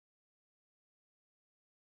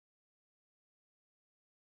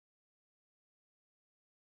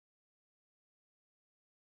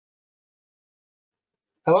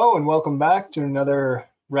Hello and welcome back to another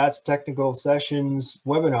RATS Technical Sessions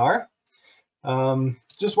webinar.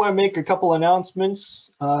 Just want to make a couple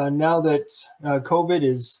announcements now that COVID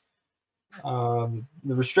is, the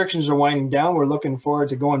restrictions are winding down. We're looking forward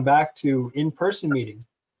to going back to in-person meetings.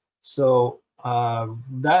 So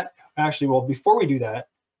that actually, well, before we do that,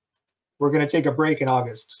 we're going to take a break in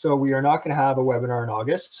August. So we are not going to have a webinar in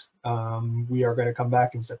August. We are going to come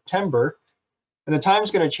back in September, and the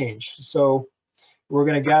time's going to change. So we're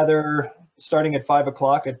going to gather starting at 5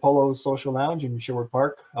 o'clock at Polo Social Lounge in Sherwood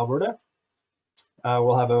Park, Alberta.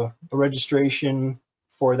 We'll have a registration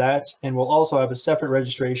for that, and we'll also have a separate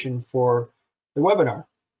registration for the webinar.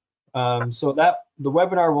 So that the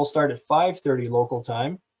webinar will start at 5:30 local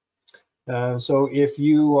time. So if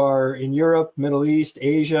you are in Europe, Middle East,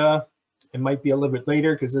 Asia, it might be a little bit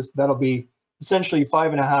later because that'll be essentially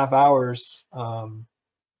 5.5 hours,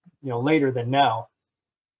 later than now.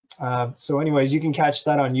 So anyways, you can catch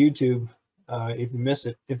that on YouTube if you miss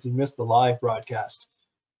it, if you miss the live broadcast.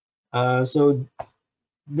 So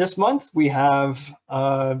this month we have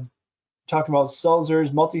talking about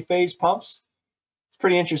Sulzer's multi-phase pumps. It's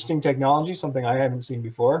pretty interesting technology, something I haven't seen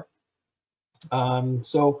before.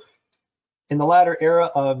 So in the latter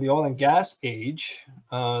era of the oil and gas age,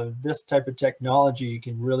 this type of technology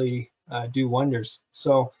can really do wonders.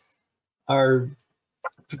 So our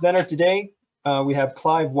presenter today, we have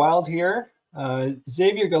Clive Wild here.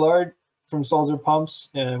 Xavier Gaillard from Sulzer Pumps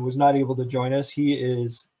was not able to join us. He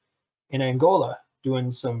is in Angola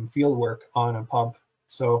doing some field work on a pump.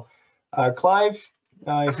 So Clive,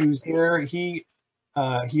 who's here, he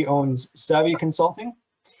owns SAVIA Consulting,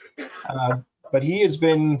 but he has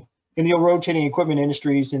been in the rotating equipment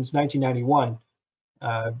industry since 1991,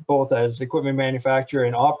 both as equipment manufacturer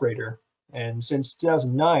and operator. And since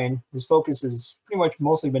 2009, his focus has pretty much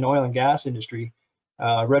mostly been oil and gas industry,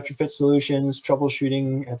 retrofit solutions,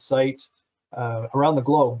 troubleshooting at site around the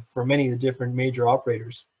globe for many of the different major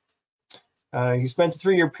operators. He spent a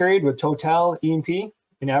 3-year period with Total E&P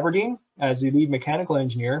in Aberdeen as the lead mechanical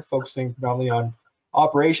engineer, focusing predominantly on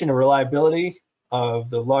operation and reliability of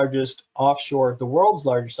the world's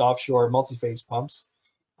largest offshore multi-phase pumps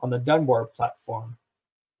on the Dunbar platform.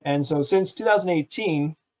 And so since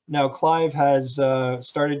 2018, now, Clive has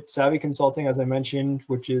started SAVIA Consulting, as I mentioned,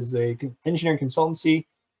 which is a engineering consultancy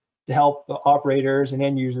to help operators and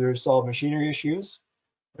end users solve machinery issues,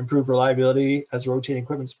 improve reliability as a rotating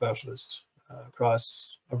equipment specialist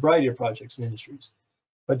across a variety of projects and industries.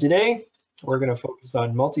 But today, we're going to focus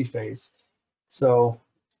on multi-phase. So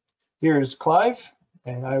here's Clive,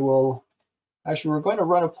 and we're going to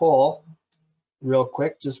run a poll real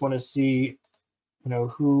quick. Just want to see,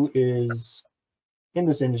 who is in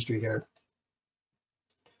this industry here.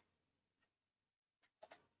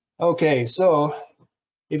 Okay, so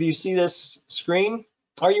if you see this screen,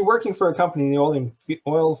 are you working for a company in the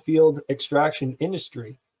oil field extraction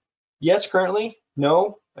industry? Yes, currently.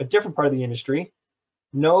 No, a different part of the industry.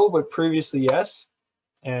 No, but previously yes.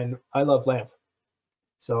 And I love lamp.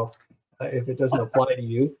 So if it doesn't apply to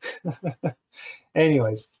you.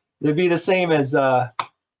 Anyways, it'd be the same as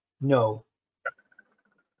no.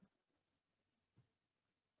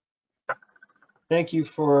 Thank you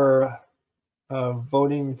for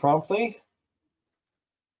voting promptly.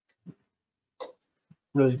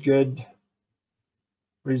 Really good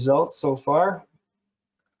results so far.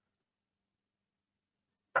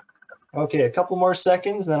 Okay, a couple more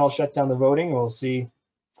seconds, then I'll shut down the voting and we'll see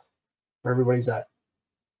where everybody's at.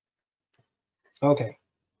 Okay.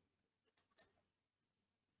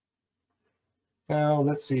 Now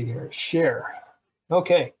let's see here, share.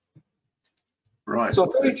 Okay. Right. So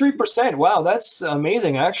 33%, wow, that's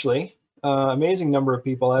amazing actually. Amazing number of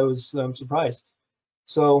people, I was surprised.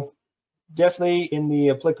 So definitely in the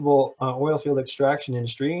applicable oil field extraction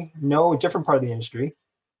industry, no, a different part of the industry.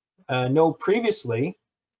 No, previously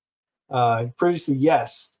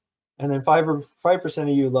yes. And then 5% of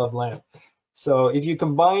you love lamp. So if you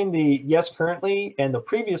combine the yes currently and the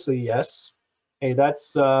previously yes, hey,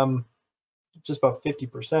 that's just about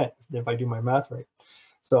 50% if I do my math right.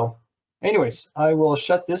 So anyways, I will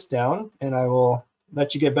shut this down and I will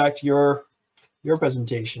let you get back to your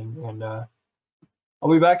presentation. And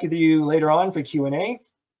I'll be back with you later on for Q&A.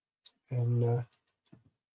 And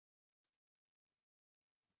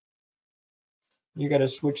you got to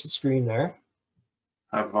switch the screen there.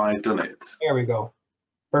 Have I done it? There we go.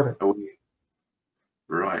 Perfect. Oh,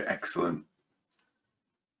 right, excellent.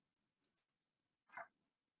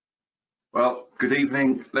 Well, good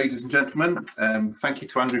evening, ladies and gentlemen. Thank you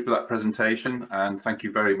to Andrew for that presentation, and thank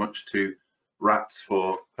you very much to RATS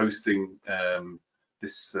for hosting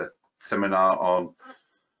this seminar on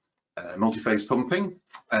multi-phase pumping.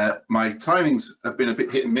 My timings have been a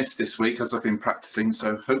bit hit and miss this week as I've been practicing,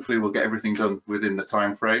 so hopefully we'll get everything done within the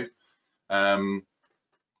time frame.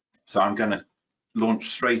 So I'm going to launch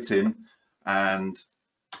straight in and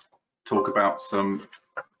talk about some,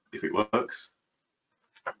 if it works.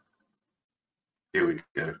 Here we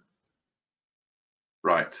go.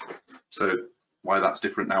 Right, so why that's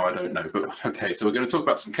different now, I don't know, but okay, so we're going to talk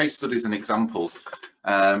about some case studies and examples.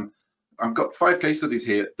 I've got 5 case studies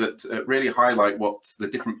here that really highlight what the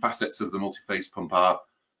different facets of the multi-phase pump are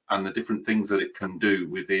and the different things that it can do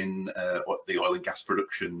within what the oil and gas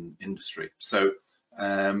production industry. So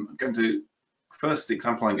I'm going to, first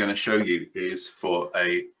example I'm going to show you is for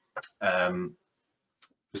a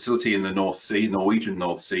facility in the North Sea, Norwegian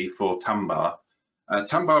North Sea, for Tambar.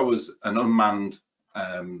 Tambar was an unmanned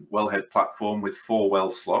wellhead platform with 4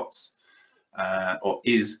 well slots, or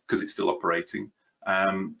is, because it's still operating,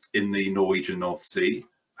 in the Norwegian North Sea,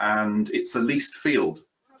 and it's a leased field.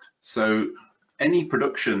 So any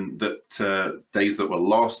production that days that were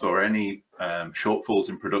lost or any shortfalls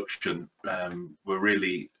in production were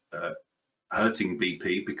really hurting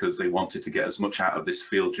BP because they wanted to get as much out of this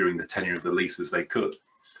field during the tenure of the lease as they could.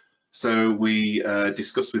 So we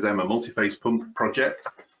discussed with them a multi-phase pump project,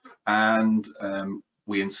 and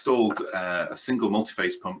we installed a single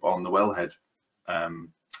multi-phase pump on the wellhead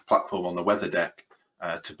platform on the weather deck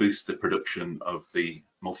to boost the production of the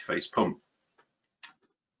multi-phase pump.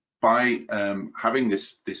 By having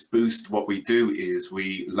this boost, what we do is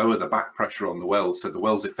we lower the back pressure on the wells, so the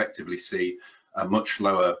wells effectively see a much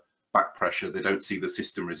lower back pressure. They don't see the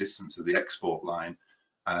system resistance of the export line,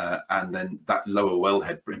 and then that lower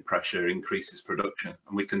wellhead pressure increases production.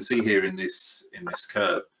 And we can see here in this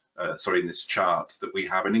curve, in this chart, that we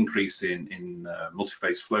have an increase in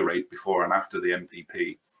multi-phase flow rate before and after the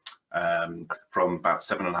MPP, from about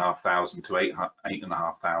 7,500 to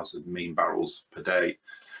 8,500 mean barrels per day.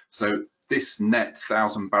 So this net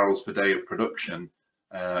 1,000 barrels per day of production,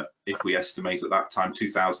 if we estimate at that time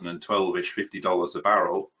 2012-ish $50 a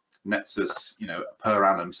barrel, nets us, per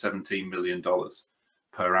annum $17 million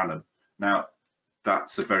per annum. Now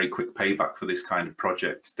that's a very quick payback for this kind of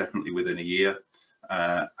project, definitely within a year,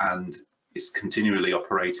 and it's continually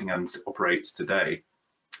operating and operates today.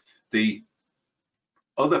 The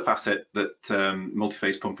other facet that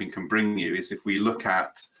multi-phase pumping can bring you is if we look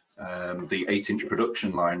at the 8-inch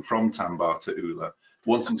production line from Tambar to Ula,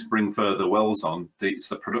 wanting to bring further wells on, it's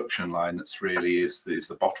the production line that's really is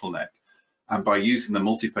the bottleneck. And by using the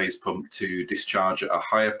multi-phase pump to discharge at a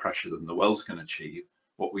higher pressure than the wells can achieve,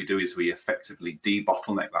 what we do is we effectively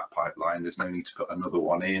de-bottleneck that pipeline. There's no need to put another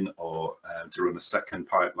one in or to run a second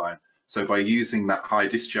pipeline. So by using that high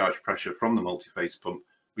discharge pressure from the multi-phase pump,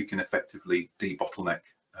 we can effectively de-bottleneck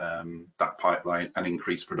that pipeline and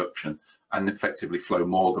increase production and effectively flow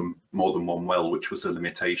more than one well, which was a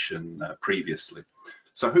limitation previously.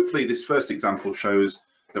 So hopefully this first example shows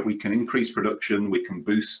that we can increase production, we can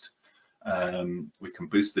boost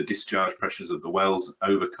the discharge pressures of the wells,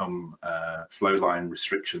 overcome flow line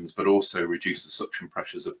restrictions, but also reduce the suction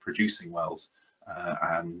pressures of producing wells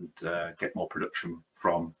and get more production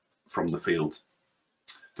from the field.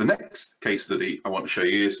 The next case study I want to show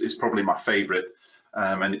you is probably my favorite,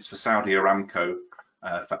 and it's for Saudi Aramco,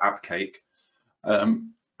 for Abqaiq.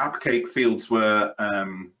 Abqaiq fields were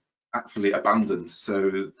actually abandoned,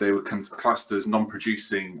 so they were classed as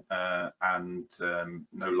non-producing and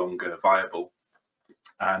no longer viable.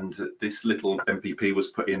 And this little MPP was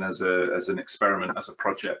put in as an experiment, as a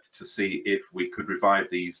project, to see if we could revive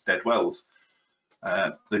these dead wells.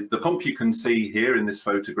 The pump you can see here in this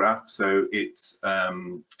photograph, so it's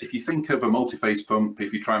if you think of a multi-phase pump,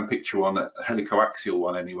 if you try and picture one, a Helico-Axial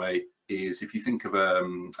one anyway, is if you think of a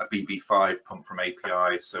BB5 pump from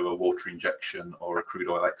API, so a water injection or a crude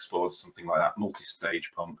oil export, something like that,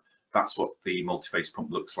 multi-stage pump, that's what the multi-phase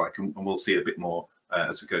pump looks like, and we'll see a bit more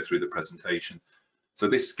as we go through the presentation. So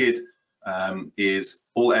this skid is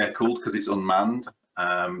all air-cooled because it's unmanned.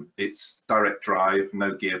 It's direct drive,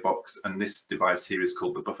 no gearbox, and this device here is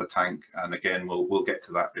called the buffer tank, and again we'll get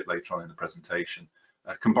to that a bit later on in the presentation.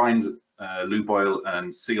 Combined lube oil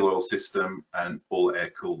and seal oil system, and all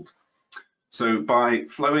air-cooled. So by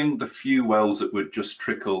flowing the few wells that would just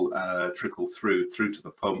trickle through to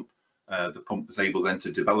the pump was able then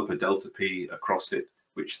to develop a delta P across it,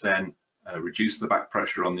 which then reduced the back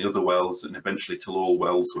pressure on the other wells, and eventually till all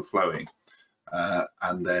wells were flowing.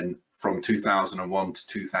 And then from 2001 to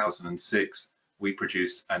 2006, we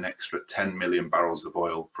produced an extra 10 million barrels of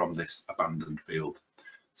oil from this abandoned field.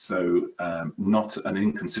 So not an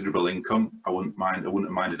inconsiderable income. I wouldn't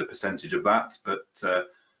have minded a percentage of that, but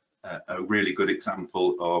a really good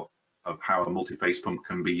example of how a multi-phase pump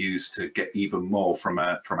can be used to get even more from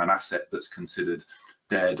an asset that's considered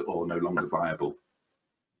dead or no longer viable.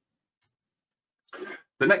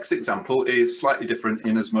 The next example is slightly different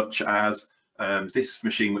in as much as this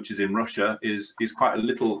machine, which is in Russia, is quite a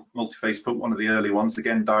little multi-phase pump, one of the early ones,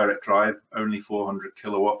 again direct drive, only 400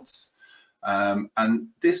 kilowatts. And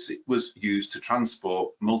this was used to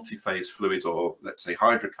transport multi-phase fluids, or let's say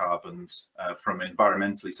hydrocarbons, from an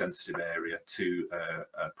environmentally sensitive area to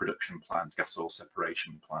a production plant, gas oil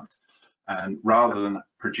separation plant. And rather than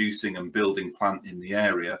producing and building plant in the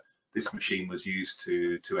area, this machine was used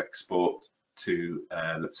to export to,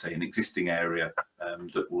 let's say, an existing area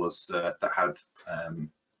that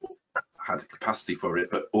had capacity for it,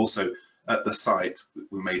 but also at the site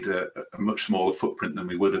we made a much smaller footprint than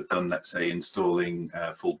we would have done, let's say, installing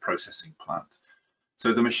a full processing plant.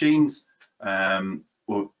 So the machines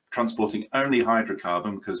were transporting only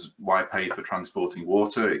hydrocarbon, because why pay for transporting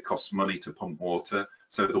water? It costs money to pump water.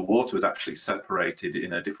 So the water was actually separated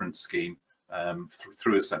in a different scheme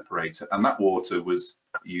through a separator, and that water was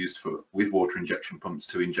used with water injection pumps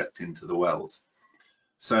to inject into the wells.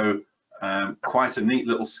 So quite a neat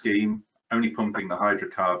little scheme, only pumping the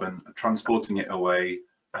hydrocarbon, transporting it away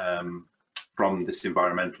from this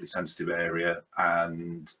environmentally sensitive area,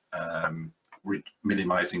 and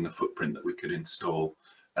minimizing the footprint that we could install.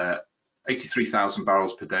 83,000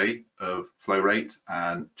 barrels per day of flow rate,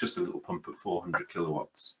 and just a little pump at 400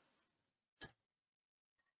 kilowatts.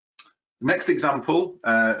 The next example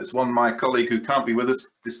is one my colleague who can't be with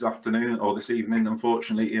us this afternoon or this evening,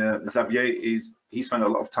 unfortunately. Xavier, he spent a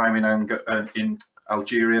lot of time in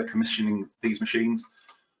Algeria commissioning these machines.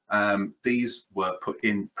 These were put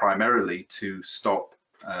in primarily to stop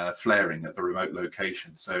flaring at the remote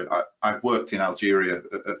location. So I've worked in Algeria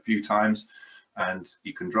a few times, and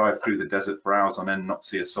you can drive through the desert for hours on end and not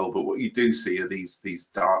see a soul, but what you do see are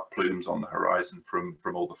these dark plumes on the horizon from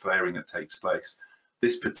all the flaring that takes place.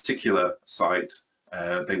 This particular site,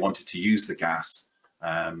 they wanted to use the gas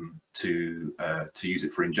to use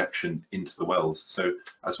it for injection into the wells. So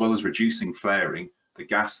as well as reducing flaring, the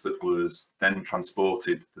gas that was then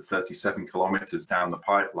transported the 37 kilometers down the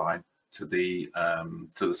pipeline to the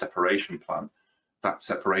separation plant, that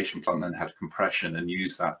separation plant then had compression and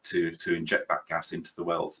used that to inject that gas into the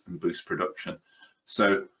wells and boost production.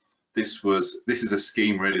 So this is a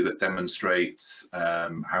scheme really that demonstrates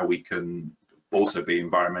how we can also be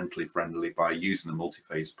environmentally friendly by using the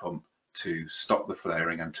multi-phase pump to stop the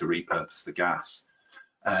flaring and to repurpose the gas.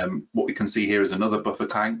 What we can see here is another buffer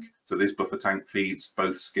tank. So this buffer tank feeds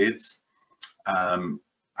both skids,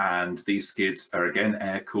 and these skids are again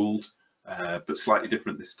air cooled, but slightly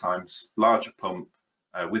different this time. Larger pump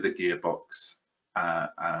with a gearbox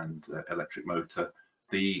and electric motor.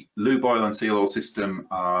 The lube oil and seal oil system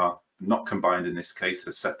are not combined in this case,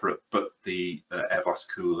 they're separate, but the air blast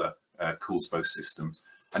cooler cools both systems.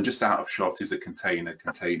 And just out of shot is a container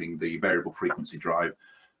containing the variable frequency drive,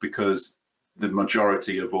 because the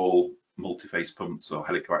majority of all multi-phase pumps or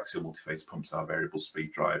helico-axial multi-phase pumps are variable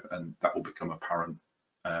speed drive, and that will become apparent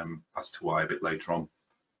as to why a bit later on.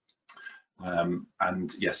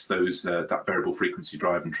 And yes, those that variable frequency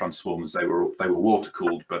drive and transformers, they were water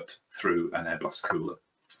cooled, but through an air blast cooler.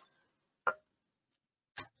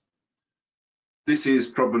 This is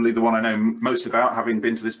probably the one I know most about, having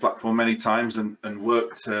been to this platform many times and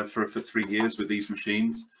worked for 3 years with these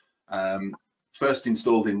machines. First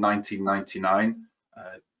installed in 1999.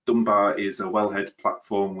 Dunbar is a wellhead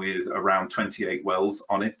platform with around 28 wells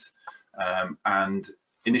on it, and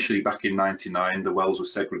initially back in 99 the wells were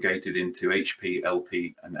segregated into HP,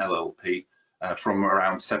 LP and LLP from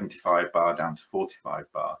around 75 bar down to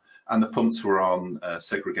 45 bar, and the pumps were on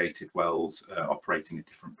segregated wells operating at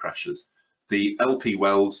different pressures. The LP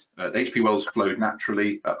wells, the HP wells flowed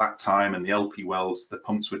naturally at that time, and the LP wells, the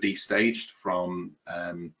pumps were destaged from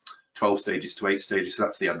 12 stages to 8 stages. So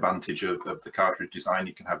that's the advantage of the cartridge design,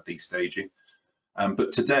 you can have destaging.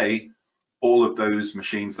 But today, all of those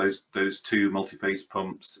machines, those two multi-phase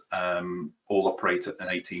pumps, all operate at an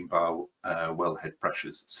 18 bar wellhead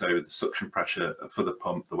pressures. So the suction pressure for the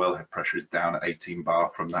pump, the wellhead pressure is down at 18 bar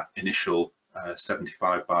from that initial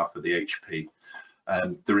 75 bar for the HP.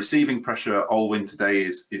 The receiving pressure Olwyn today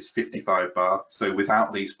is 55 bar. So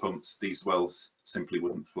without these pumps, these wells simply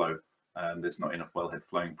wouldn't flow. There's not enough wellhead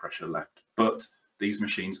flowing pressure left. But these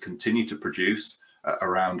machines continue to produce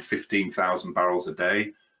around 15,000 barrels a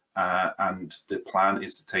day. And the plan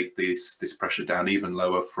is to take this pressure down even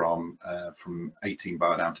lower from 18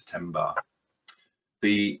 bar down to 10 bar.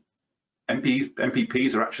 The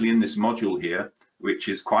MPPs are actually in this module here, which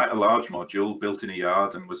is quite a large module built in a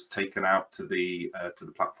yard and was taken out to the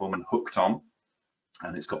platform and hooked on.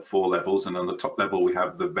 and it's got 4 levels, and on the top level we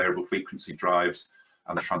have the variable frequency drives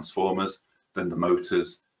and the transformers, then the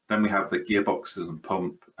motors, then we have the gearboxes and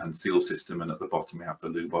pump and seal system, and at the bottom we have the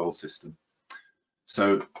lube oil system.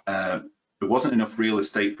 So there wasn't enough real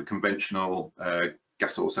estate for conventional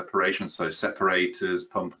gas oil separation, so separators,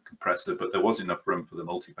 pump and compressor, but there was enough room for the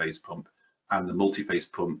multi-phase pump, and the multi-phase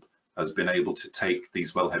pump has been able to take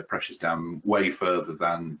these wellhead pressures down way further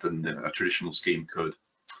than a traditional scheme could.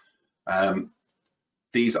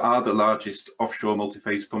 These are the largest offshore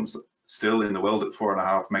multi-phase pumps still in the world at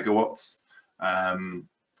 4.5 megawatts.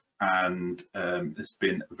 It's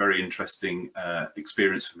been a very interesting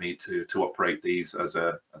experience for me to operate these as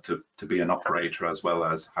to be an operator, as well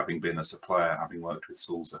as having been a supplier, having worked with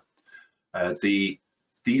Sulzer.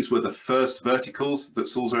 These were the first verticals that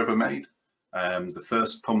Sulzer ever made. The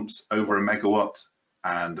first pumps over 1 megawatt,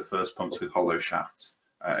 and the first pumps with hollow shafts.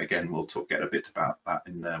 Again, we'll get a bit about that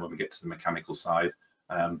in there when we get to the mechanical side.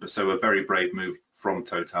 So a very brave move from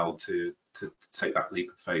Total to take that leap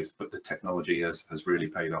of faith, but the technology has really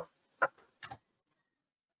paid off.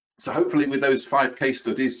 So hopefully with those 5 case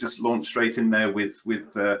studies, just launch straight in there with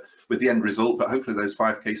the end result, but hopefully those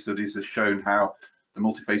 5 case studies have shown how the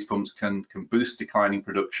multi-phase pumps can boost declining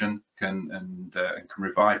production, and can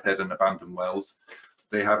revive dead and abandoned wells.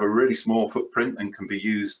 They have a really small footprint and can be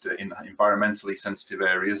used in environmentally sensitive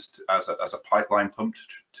areas as a pipeline pump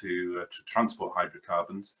to transport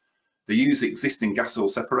hydrocarbons. They use existing gas oil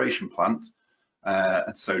separation plant,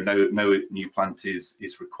 and so no new plant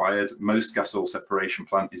is required. Most gas oil separation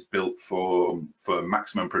plant is built for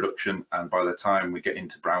maximum production, and by the time we get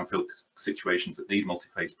into brownfield situations that need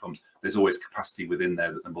multi-phase pumps, there's always capacity within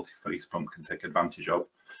there that the multi-phase pump can take advantage of.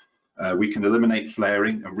 We can eliminate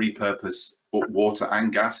flaring and repurpose water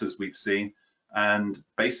and gas, as we've seen, and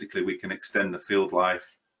basically we can extend the field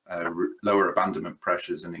life, lower abandonment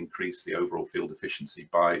pressures, and increase the overall field efficiency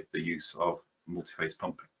by the use of multi-phase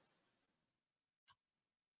pumping.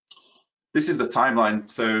 This is the timeline.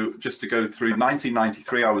 So just to go through,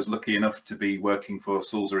 1993, I was lucky enough to be working for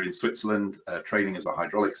Sulzer in Switzerland, training as a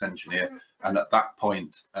hydraulics engineer, and at that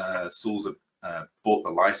point Sulzer bought the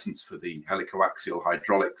license for the Helico-Axial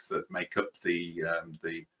hydraulics that make up the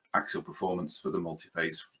axial performance for the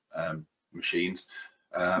multi-phase machines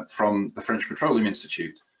from the French Petroleum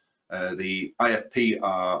Institute. The IFP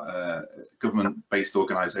are a government-based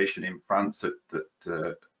organisation in France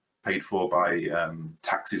that paid for by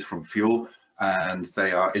taxes from fuel, and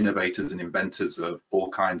they are innovators and inventors of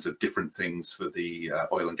all kinds of different things for the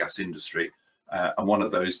oil and gas industry. And one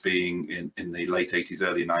of those being in the late 80s,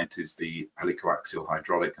 early 90s, the Helico-Axial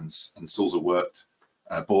hydraulic, and Sulzer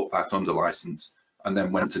bought that under license, and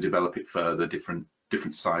then went to develop it further, different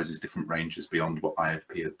sizes, different ranges beyond what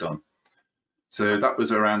IFP had done. So that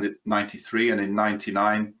was around 93, and in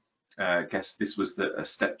 99, I guess this was a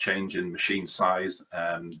step change in machine size,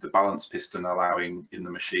 the balance piston allowing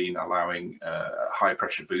a high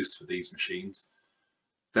pressure boost for these machines.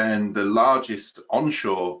 Then the largest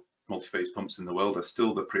onshore multi-phase pumps in the world are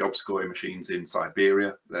still the Priobskoye machines in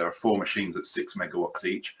Siberia. There are 4 machines at 6 megawatts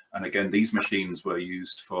each, and again these machines were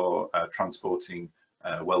used for transporting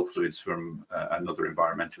well fluids from another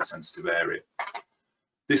environmentally sensitive area.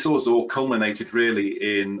 This was all culminated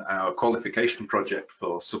really in our qualification project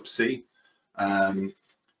for subsea.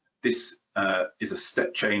 This is a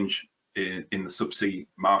step change in the subsea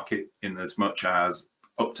market, in as much as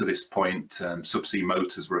up to this point subsea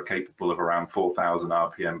motors were capable of around 4,000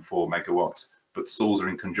 RPM, 4 megawatts, but Sulzer,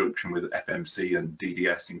 in conjunction with FMC and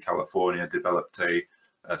DDS in California, developed a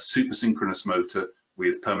super synchronous motor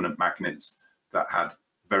with permanent magnets that had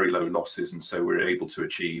very low losses, and so we were able to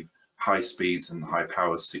achieve high speeds and high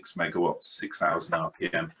powers, 6 megawatts, 6,000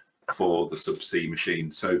 RPM for the subsea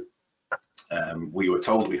machine. So we were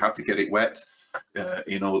told we had to get it wet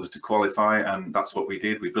in order to qualify, and that's what we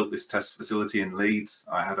did. We built this test facility in Leeds.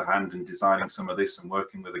 I had a hand in designing some of this and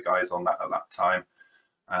working with the guys on that at that time,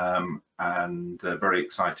 and a very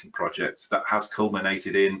exciting project that has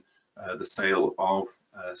culminated in the sale of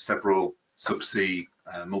several subsea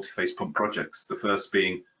multi-phase pump projects, the first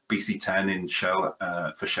being BC10 in Shell,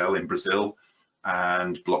 for Shell in Brazil,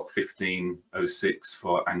 and Block 1506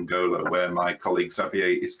 for Angola, where my colleague Xavier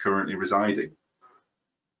is currently residing.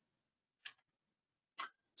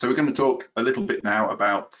 So we're going to talk a little bit now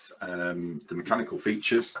about the mechanical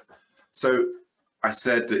features. So I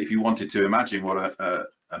said that if you wanted to imagine what a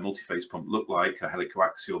multi-phase pump looked like, a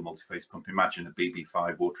helico-axial multi-phase pump, imagine a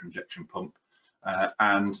BB5 water injection pump.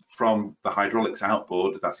 And from the hydraulics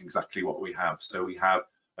outboard, that's exactly what we have. So we have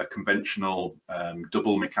a conventional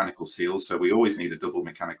double mechanical seal. So we always need a double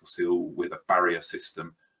mechanical seal with a barrier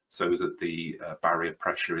system so that the barrier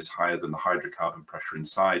pressure is higher than the hydrocarbon pressure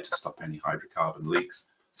inside to stop any hydrocarbon leaks.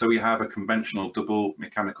 So we have a conventional double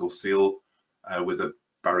mechanical seal with a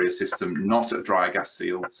barrier system, not a dry gas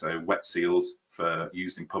seal, so wet seals for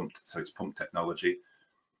using pumped, so it's pump technology.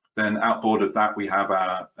 Then outboard of that we have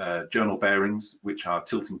our journal bearings, which are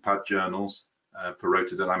tilting pad journals for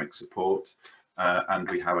rotordynamic support, and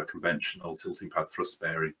we have a conventional tilting pad thrust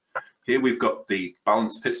bearing. Here we've got the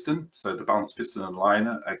balance piston, so the balance piston and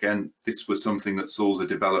liner. Again, this was something that Sulzer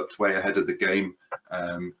developed way ahead of the game,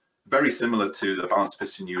 very similar to the balance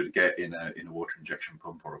piston you would get in a water injection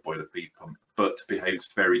pump or a boiler feed pump, but behaves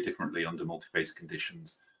very differently under multi-phase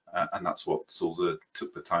conditions, and that's what Sulzer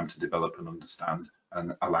took the time to develop and understand,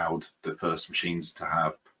 and allowed the first machines to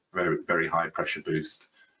have very, very high pressure boost.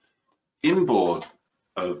 Inboard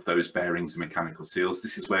of those bearings and mechanical seals,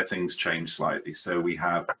 this is where things change slightly. So we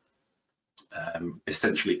have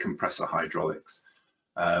essentially compressor hydraulics.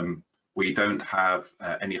 We don't have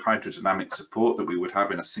any hydrodynamic support that we would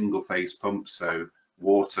have in a single phase pump, so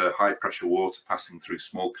water, high pressure water passing through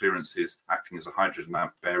small clearances acting as a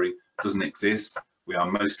hydrodynamic bearing doesn't exist. We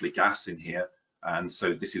are mostly gas in here, and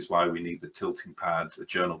so this is why we need the tilting pad, the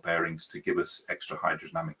journal bearings, to give us extra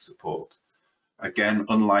hydrodynamic support. Again,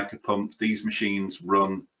 unlike a pump, these machines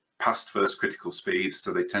run past first critical speed,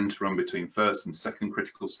 so they tend to run between first and second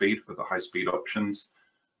critical speed for the high speed options,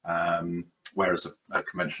 whereas a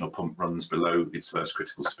conventional pump runs below its first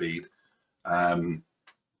critical speed.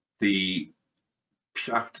 The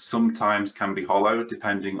shaft sometimes can be hollow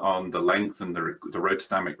depending on the length and the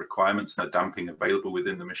rotordynamic requirements and the damping available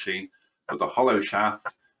within the machine, but the hollow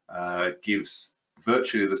shaft gives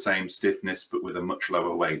virtually the same stiffness but with a much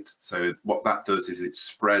lower weight. So what that does is it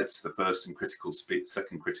spreads the first and critical speed,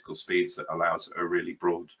 second critical speeds, that allows a really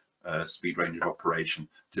broad speed range of operation,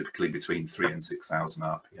 typically between 3,000 and 6,000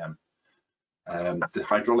 RPM. The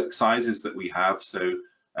hydraulic sizes that we have, so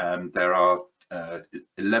there are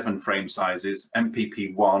 11 frame sizes.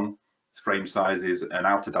 MPP1 frame size is an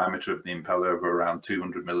outer diameter of the impeller of around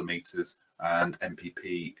 200 millimeters, and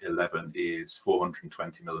MPP11 is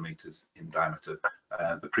 420 millimeters in diameter.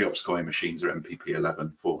 The pre-ops coin machines are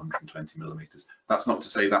MPP11, 420 millimeters. That's not to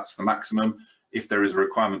say that's the maximum. If there is a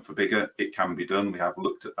requirement for bigger, it can be done. We have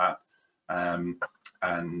looked at that, and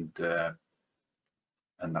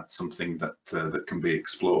that's something that that can be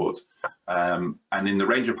explored. And in the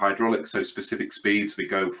range of hydraulics, so specific speeds, we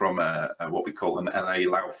go from what we call an LA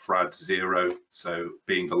Laufrad 0, so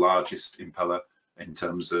being the largest impeller in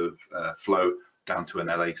terms of flow, down to an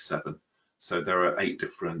LA7. So there are 8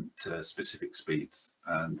 different specific speeds,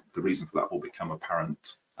 and the reason for that will become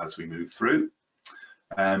apparent as we move through.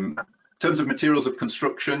 In terms of materials of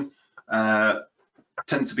construction,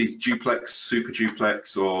 tend to be duplex, super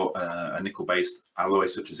duplex, or a nickel-based alloy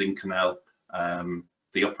such as Inconel.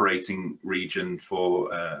 The operating region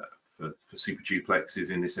for super duplex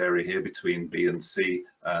is in this area here between B and C,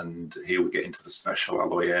 and here we get into the special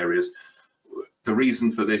alloy areas. The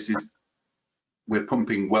reason for this is we're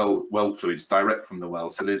pumping well fluids direct from the well,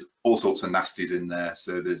 so there's all sorts of nasties in there.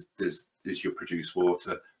 So there's your produced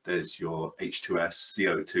water, there's your H2S,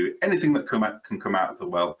 CO2, anything that can come out of the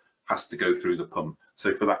well has to go through the pump.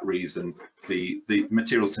 So for that reason, the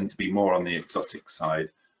materials tend to be more on the exotic side.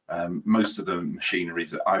 Most of the machineries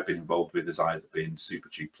that I've been involved with has either been super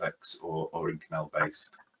duplex or Inconel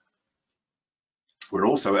based. We're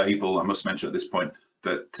also able, I must mention at this point,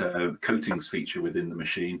 that coatings feature within the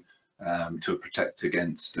machine to protect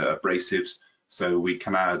against abrasives. So we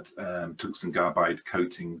can add tungsten carbide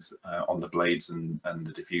coatings on the blades and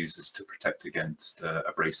the diffusers to protect against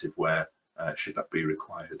abrasive wear, should that be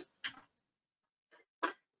required.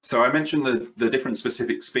 So I mentioned the different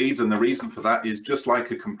specific speeds, and the reason for that is just like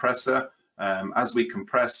a compressor, as we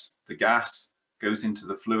compress, the gas goes into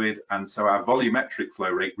the fluid, and so our volumetric flow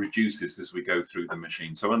rate reduces as we go through the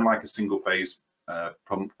machine. So unlike a single phase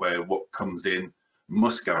pump where what comes in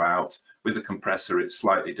must go out, with a compressor it's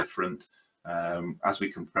slightly different. As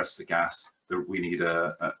we compress the gas, we need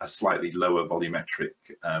a slightly lower volumetric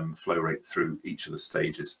flow rate through each of the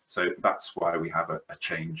stages. So that's why we have a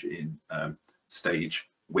change in stage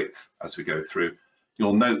width as we go through.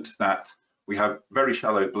 You'll note that we have very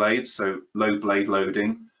shallow blades, so low blade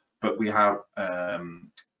loading, but we have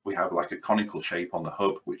like a conical shape on the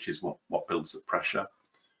hub, which is what builds the pressure.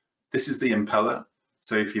 This is the impeller.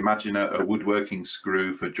 So if you imagine a woodworking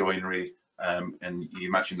screw for joinery, and you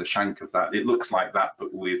imagine the shank of that, it looks like that,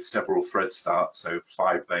 but with several thread starts, so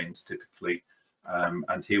 5 vanes typically.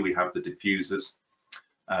 And here we have the diffusers.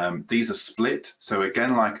 These are split, so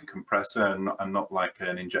again like a compressor and not like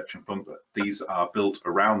an injection pump, but these are built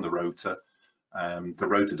around the rotor. The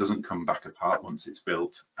rotor doesn't come back apart once it's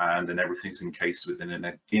built, and then everything's encased within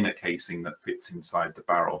an inner casing that fits inside the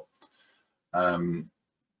barrel.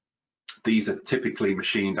 These are typically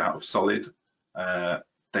machined out of solid.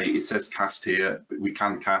 It says cast here, but we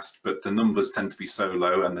can cast, but the numbers tend to be so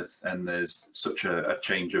low, and there's such a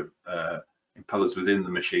change of impellers within the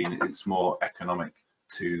machine. It's more economic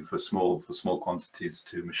for small quantities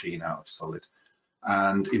to machine out of solid.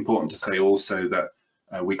 And important to say also that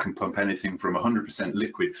we can pump anything from 100%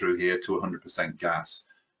 liquid through here to 100% gas.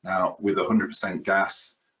 Now, with 100%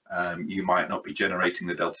 gas, you might not be generating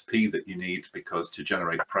the delta P that you need, because to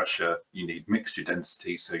generate pressure, you need mixture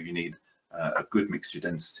density, so you need a good mixture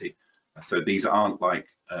density. So these aren't like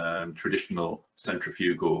traditional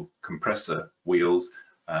centrifugal compressor wheels,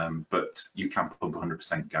 but you can pump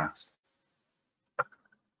 100% gas.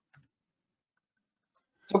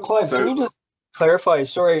 So Clive, can you just clarify,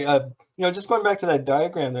 sorry, just going back to that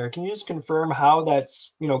diagram there, can you just confirm how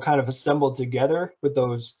that's, kind of assembled together with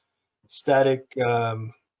those static?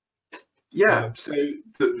 Yeah, so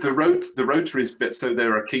the rotor is bit, so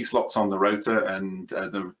there are key slots on the rotor, and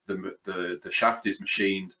the shaft is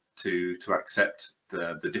machined to accept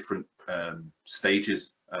the different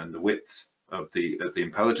stages and the widths of the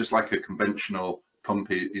impeller, just like a conventional pump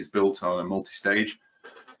is built on a multi-stage.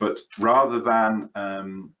 But rather than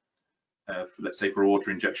let's say for a water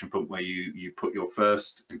injection pump, where you put your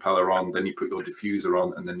first impeller on, then you put your diffuser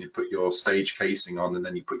on, and then you put your stage casing on, and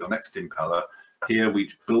then you put your next impeller. Here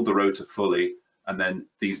we build the rotor fully, and then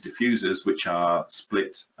these diffusers, which are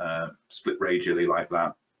split radially like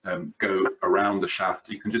that, go around the shaft.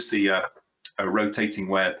 You can just see a rotating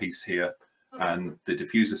wear piece here, and the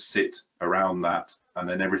diffusers sit around that, and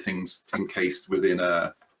then everything's encased within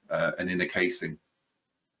an inner casing.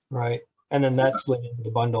 Right, and then that's slid into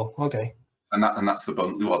the bundle. Okay. And that's the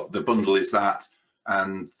bundle. Well, the bundle is that,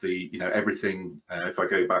 and everything. If I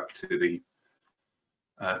go back to the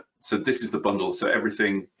so this is the bundle. So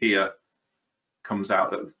everything here comes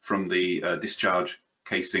out from the discharge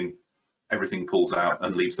casing. Everything pulls out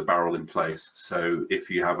and leaves the barrel in place. So if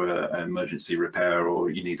you have an emergency repair or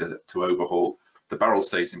you need to overhaul, the barrel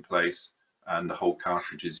stays in place, and the whole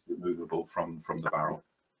cartridge is removable from the barrel.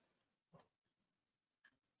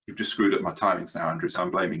 You've just screwed up my timings now, Andrew, so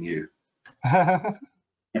I'm blaming you.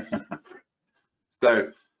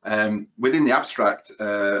 So within the abstract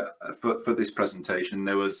for this presentation,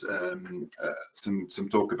 there was some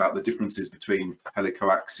talk about the differences between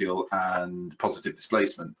helico-axial and positive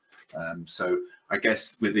displacement. So I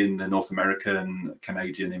guess within the North American,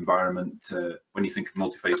 Canadian environment, when you think of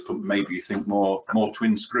multi-phase pump, maybe you think more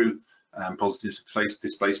twin screw positive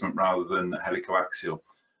displacement rather than helico-axial.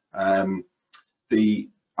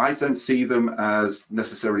 I don't see them as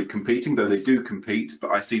necessarily competing, though they do compete, but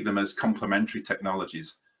I see them as complementary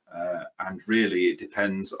technologies. And really it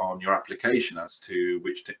depends on your application as to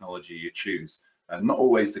which technology you choose. Not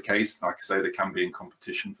always the case, like I say, they can be in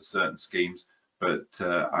competition for certain schemes, but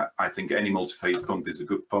I think any multi-phase pump is a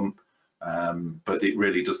good pump, but it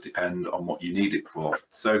really does depend on what you need it for.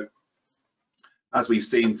 So as we've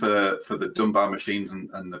seen for the Dunbar machines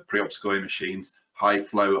and the Priopskoi machines, high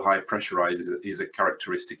flow, high pressurized is a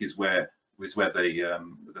characteristic, is where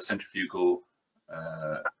the centrifugal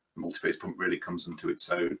multi-phase pump really comes into its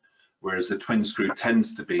own, whereas the twin screw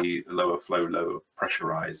tends to be lower flow, lower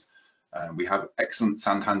pressurized. We have excellent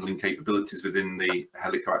sand handling capabilities within the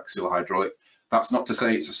helico-axial hydraulic. That's not to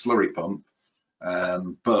say it's a slurry pump,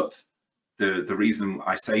 but the reason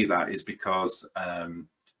I say that is because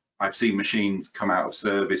I've seen machines come out of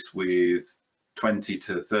service with 20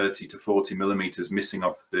 to 30 to 40 millimeters missing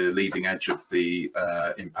off the leading edge of the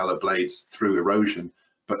impeller blades through erosion,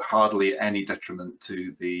 but hardly any detriment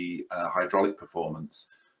to the hydraulic performance.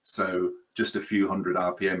 So just a few hundred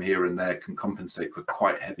RPM here and there can compensate for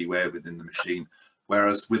quite heavy wear within the machine.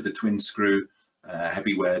 Whereas with the twin screw,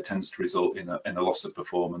 heavy wear tends to result in a loss of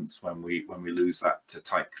performance when we lose that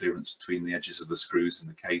tight clearance between the edges of the screws and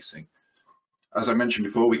the casing. As I mentioned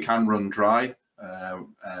before, we can run dry,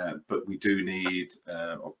 but we do need,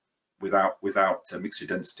 without mixture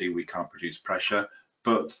density, we can't produce pressure.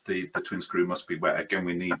 But the twin screw must be wet. Again,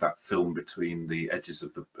 we need that film between the edges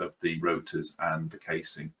of the rotors and the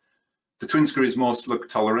casing. The twin screw is more slug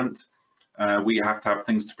tolerant. We have to have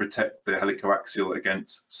things to protect the helico-axial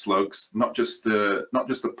against slugs, not just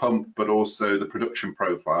the pump, but also the production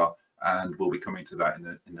profile. And we'll be coming to that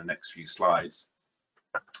in the next few slides.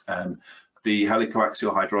 The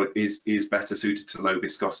helico-axial hydraulic is better suited to low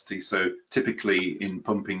viscosity. So typically in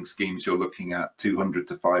pumping schemes, you're looking at 200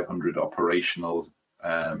 to 500 operational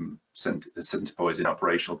centipoise in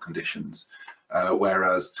operational conditions.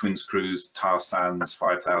 whereas twin screws, tar sands,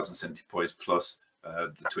 5,000 centipoise plus,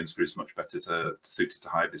 the twin screw is much better suited to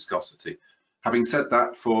high viscosity. Having said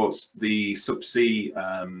that, for the subsea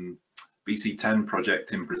BC10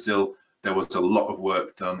 project in Brazil, there was a lot of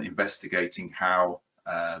work done investigating how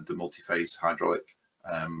the multi-phase hydraulic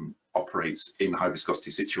operates in high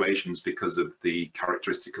viscosity situations because of the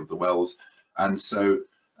characteristic of the wells. And so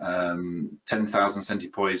 10,000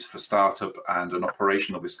 centipoise for startup and an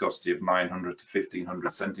operational viscosity of 900 to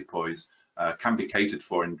 1500 centipoise can be catered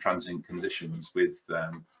for in transient conditions with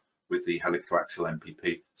the Helico-Axial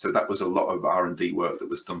MPP. So that was a lot of R&D work that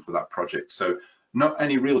was done for that project. So not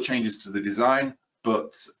any real changes to the design,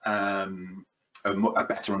 but a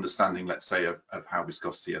better understanding, let's say, of how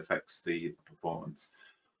viscosity affects the performance.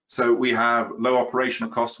 So we have low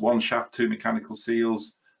operational costs, 1 shaft, 2 mechanical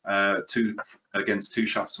seals, 2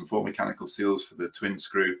 shafts and 4 mechanical seals for the twin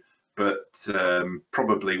screw. But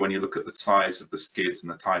probably when you look at the size of the skids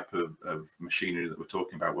and the type of machinery that we're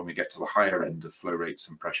talking about, when we get to the higher end of flow rates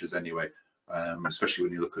and pressures anyway, especially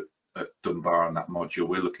when you look at Dunbar and that module,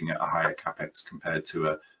 we're looking at a higher capex compared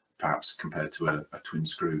to perhaps a twin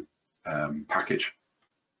screw package.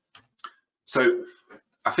 So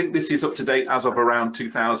I think this is up to date as of around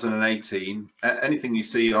 2018. Anything you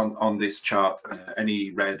see on this chart,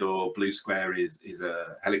 any red or blue square is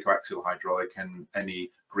a helicoaxial hydraulic, and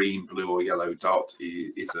any green, blue or yellow dot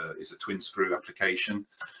is a twin screw application.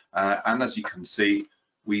 And as you can see,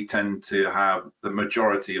 we tend to have the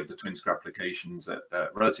majority of the twin screw applications at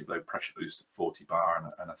relatively low pressure boost of 40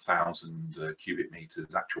 bar and 1,000 cubic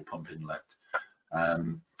meters actual pump inlet.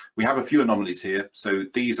 We have a few anomalies here. So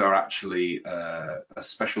these are actually a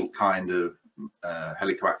special kind of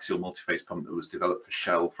helicoaxial multiphase pump that was developed for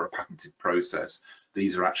Shell for a patented process.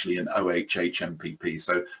 These are actually an OHH MPP.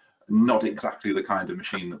 So not exactly the kind of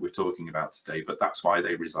machine that we're talking about today, but that's why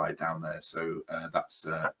they reside down there. So that's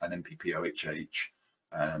an MPP OHH.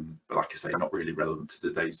 But like I say, not really relevant to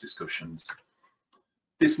today's discussions.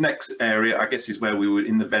 This next area, I guess, is where we would,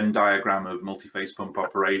 in the Venn diagram of multi-phase pump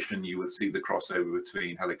operation, you would see the crossover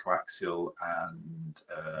between helicoaxial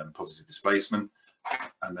and positive displacement.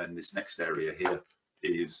 And then this next area here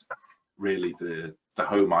is really the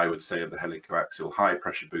home, I would say, of the helicoaxial, high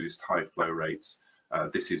pressure boost, high flow rates.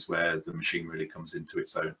 This is where the machine really comes into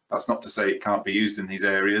its own. That's not to say it can't be used in these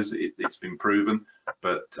areas. It's been proven,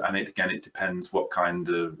 and again, it depends what kind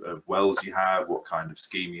of wells you have, what kind of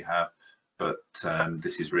scheme you have. But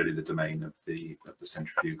this is really the domain of the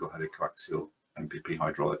centrifugal helicoaxial MPP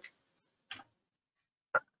hydraulic.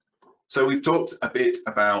 So we've talked a bit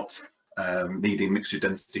about needing mixture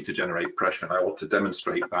density to generate pressure, and I want to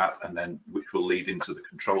demonstrate that, and then which will lead into the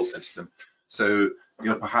control system. So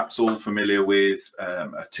you're perhaps all familiar with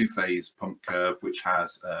a two-phase pump curve, which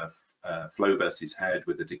has flow versus head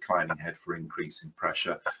with a declining head for increase in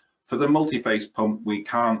pressure. For the multi-phase pump, we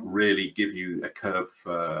can't really give you a curve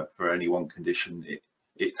for any one condition.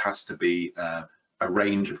 It has to be a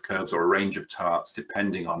range of curves or a range of charts,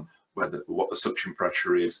 depending on what the suction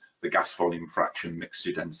pressure is, the gas volume fraction,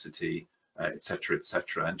 mixture density, etc.,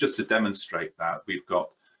 etc. And just to demonstrate that, we've got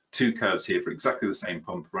two curves here for exactly the same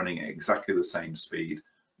pump running at exactly the same speed,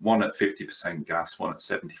 one at 50% gas, one at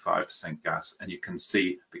 75% gas. And you can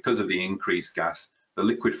see, because of the increased gas, the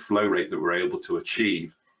liquid flow rate that we're able to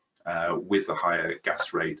achieve with the higher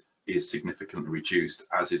gas rate is significantly reduced,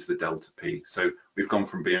 as is the delta P. So we've gone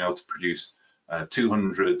from being able to produce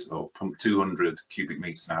 200 or pump 200 cubic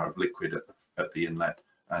meters an hour of liquid at the inlet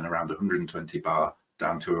and around 120 bar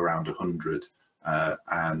down to around 100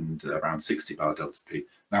 and around 60 bar delta P.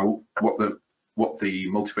 Now, what the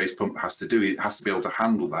multi-phase pump has to do, it has to be able to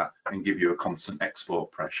handle that and give you a constant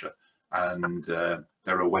export pressure. And there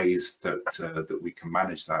are ways that we can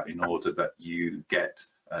manage that in order that you get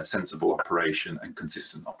sensible operation and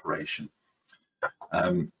consistent operation.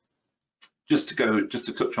 Just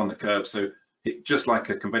to touch on the curve, so just like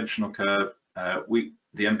a conventional curve,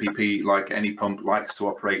 the MPP, like any pump, likes to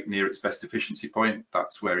operate near its best efficiency point.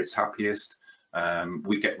 That's where it's happiest.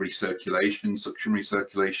 We get recirculation, suction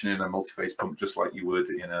recirculation in a multi-phase pump, just like you would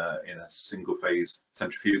in a single phase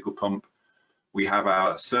centrifugal pump. We have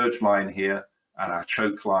our surge line here and our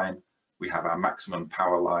choke line. We have our maximum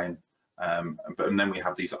power line. And then we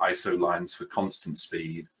have these ISO lines for constant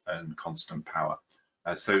speed and constant power.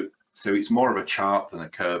 So it's more of a chart than a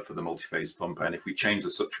curve for the multi-phase pump. And if we change the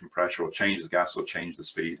suction pressure or change the gas or change the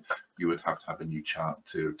speed, you would have to have a new chart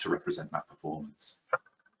to represent that performance.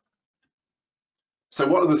 So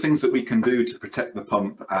what are the things that we can do to protect the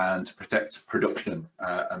pump and to protect production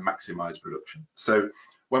and maximize production? So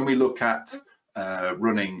when we look at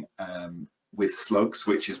running with slugs,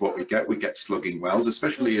 which is what we get. We get slugging wells,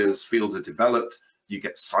 especially as fields are developed. You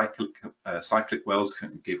get cyclic wells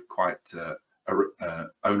can give quite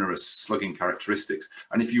onerous slugging characteristics.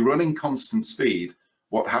 And if you run in constant speed,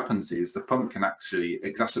 what happens is the pump can actually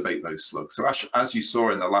exacerbate those slugs. So as you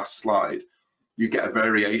saw in the last slide, you get a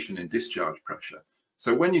variation in discharge pressure.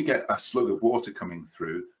 So when you get a slug of water coming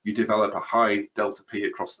through, you develop a high delta P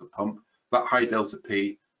across the pump. That high delta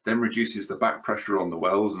P then reduces the back pressure on the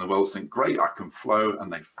wells, and the wells think, great, I can flow,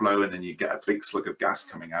 and they flow, and then you get a big slug of gas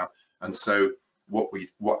coming out. And so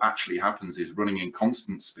what actually happens is running in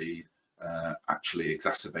constant speed actually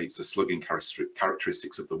exacerbates the slugging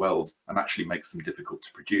characteristics of the wells and actually makes them difficult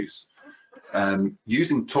to produce.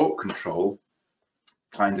 Using torque control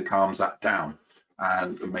kind of calms that down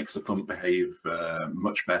and makes the pump behave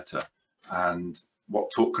much better. And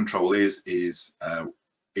what torque control is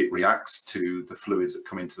it reacts to the fluids that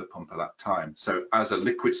come into the pump at that time. So as a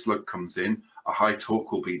liquid slug comes in, a high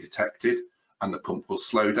torque will be detected and the pump will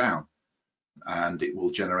slow down, and it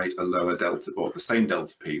will generate a lower delta, or the same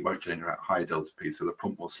delta P, won't generate a high delta P, so the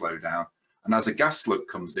pump will slow down. And as a gas slug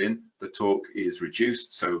comes in, the torque is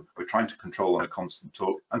reduced, so we're trying to control on a constant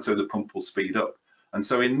torque, and so the pump will speed up. And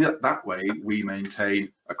so in that way, we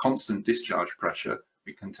maintain a constant discharge pressure,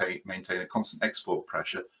 we can maintain a constant export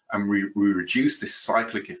pressure, and we reduce this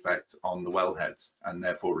cyclic effect on the wellheads, and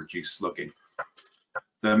therefore reduce slugging.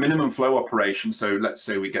 The minimum flow operation, so let's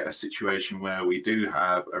say we get a situation where we do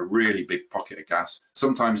have a really big pocket of gas.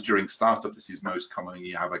 Sometimes during startup, this is most common,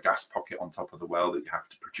 you have a gas pocket on top of the well that you have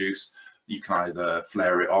to produce. You can either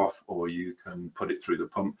flare it off or you can put it through the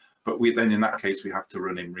pump. But then in that case, we have to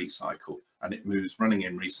run in recycle, and it moves, running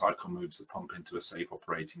in recycle moves the pump into a safe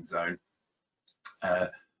operating zone.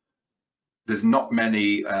 There's not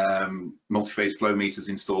many multi-phase flow meters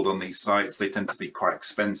installed on these sites. They tend to be quite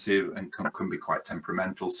expensive and can be quite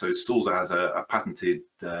temperamental. So Sulzer has a patented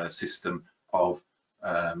system of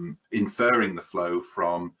inferring the flow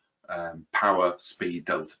from power, speed,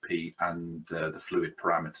 delta P, and the fluid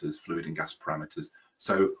parameters, fluid and gas parameters.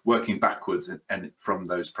 So working backwards and from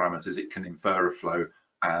those parameters, it can infer a flow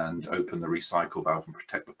and open the recycle valve and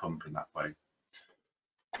protect the pump in that way.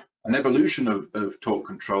 An evolution of torque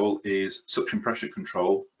control is suction pressure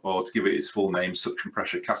control, or to give it its full name, suction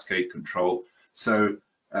pressure cascade control. So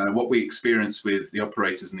what we experienced with the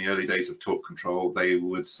operators in the early days of torque control, they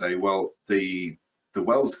would say, well, the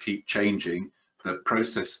wells keep changing, the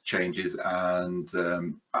process changes, and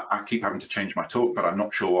I keep having to change my torque, but I'm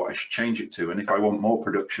not sure what I should change it to. And if I want more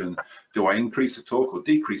production, do I increase the torque or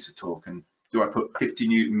decrease the torque? And do I put 50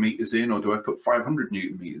 Newton meters in, or do I put 500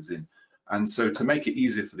 Newton meters in? And so to make it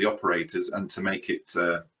easier for the operators and to make it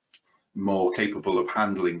more capable of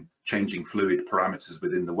handling changing fluid parameters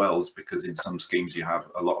within the wells, because in some schemes you have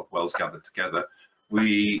a lot of wells gathered together,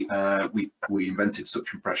 we invented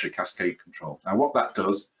suction pressure cascade control. Now what that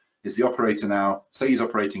does is the operator now, say he's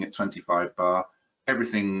operating at 25 bar,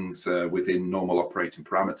 everything's within normal operating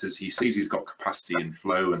parameters. He sees he's got capacity in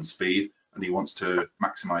flow and speed, and he wants to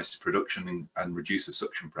maximize production and reduce the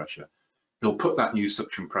suction pressure. He'll put that new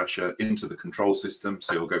suction pressure into the control system,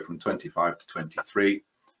 so he'll go from 25 to 23,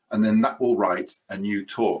 and then that will write a new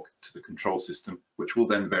torque to the control system, which will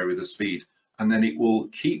then vary the speed, and then it will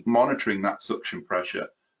keep monitoring that suction pressure,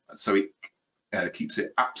 so it keeps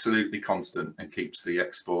it absolutely constant and keeps the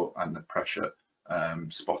export and the pressure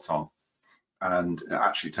spot on. And it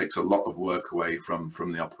actually takes a lot of work away from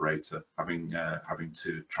the operator having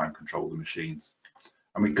to try and control the machines.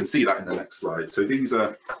 And we can see that in the next slide. So these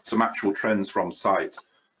are some actual trends from site.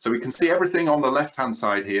 So we can see everything on the left-hand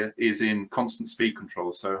side here is in constant speed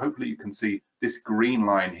control. So hopefully you can see this green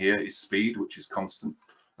line here is speed, which is constant.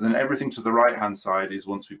 And then everything to the right-hand side is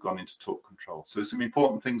once we've gone into torque control. So some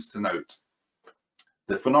important things to note.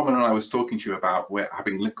 The phenomenon I was talking to you about, we're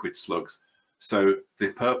having liquid slugs. So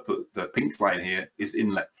the pink line here is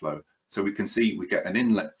inlet flow. So we can see we get an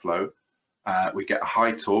inlet flow, we get a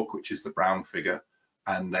high torque, which is the brown figure,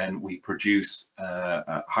 and then we produce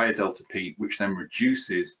a higher delta P, which then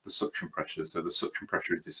reduces the suction pressure. So the suction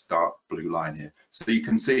pressure is this dark blue line here. So you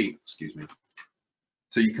can see,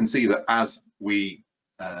 so you can see that as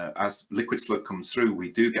liquid slug comes through,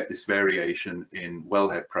 we do get this variation in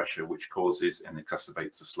wellhead pressure, which causes and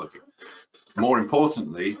exacerbates the slugging. More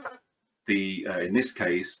importantly, in this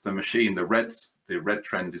case, the machine, the red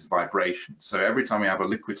trend is vibration. So every time we have a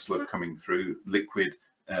liquid slug coming through, liquid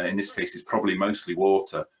in this case is probably mostly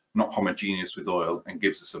water, not homogeneous with oil, and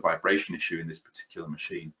gives us a vibration issue in this particular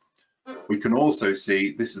machine. We can also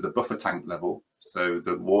see this is the buffer tank level. So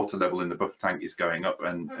the water level in the buffer tank is going up,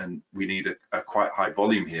 and we need a quite high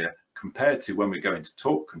volume here compared to when we go into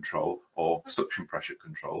torque control or suction pressure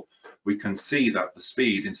control, we can see that the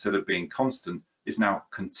speed, instead of being constant, is now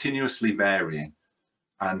continuously varying.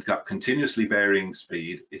 And that continuously varying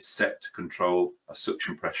speed is set to control a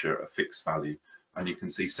suction pressure at a fixed value. And you can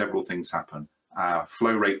see several things happen. Our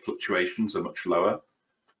flow rate fluctuations are much lower,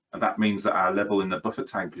 and that means that our level in the buffer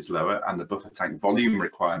tank is lower and the buffer tank volume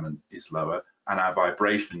requirement is lower, and our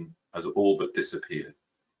vibration has all but disappeared.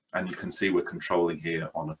 And you can see we're controlling here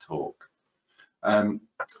on a torque.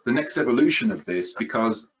 The next evolution of this,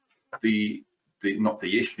 because not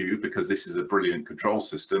the issue, because this is a brilliant control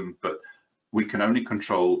system, but we can only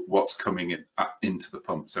control what's coming into the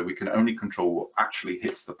pump. So we can only control what actually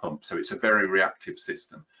hits the pump. So it's a very reactive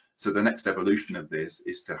system. So the next evolution of this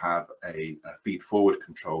is to have a feed forward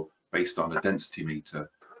control based on a density meter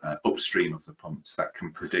upstream of the pumps that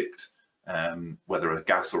can predict whether a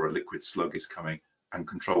gas or a liquid slug is coming, and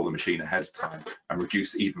control the machine ahead of time and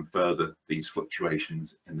reduce even further these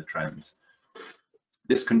fluctuations in the trends.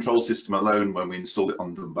 This control system alone, when we installed it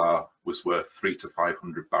on Dunbar, was worth 300 to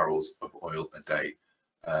 500 barrels of oil a day.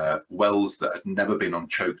 Wells that had never been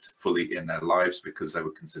unchoked fully in their lives because they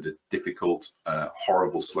were considered difficult,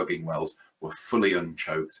 horrible slugging wells, were fully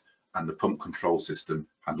unchoked, and the pump control system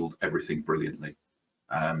handled everything brilliantly.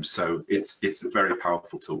 So it's a very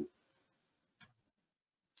powerful tool.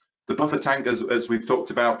 The buffer tank, as we've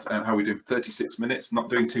talked about, how we do 36 minutes, not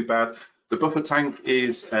doing too bad. The buffer tank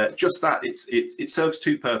is just that. It serves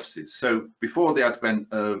two purposes. So before the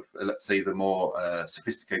advent of, let's say, the more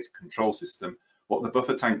sophisticated control system, what the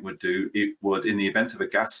buffer tank would do, it would, in the event of a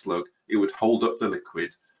gas slug, it would hold up the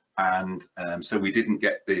liquid. And so we didn't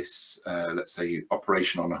get this, let's say,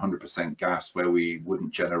 operation on 100% gas where we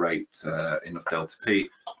wouldn't generate enough delta P.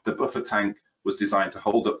 The buffer tank was designed to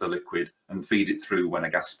hold up the liquid and feed it through when a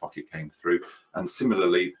gas pocket came through. And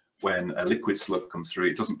similarly, when a liquid slug comes through,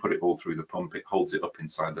 it doesn't put it all through the pump, it holds it up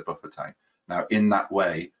inside the buffer tank. Now, in that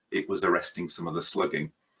way, it was arresting some of the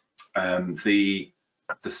slugging. The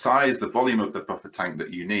size, the volume of the buffer tank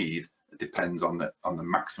that you need depends on the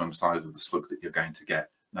maximum size of the slug that you're going to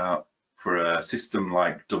get. Now, for a system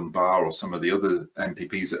like Dunbar or some of the other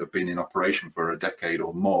MPPs that have been in operation for a decade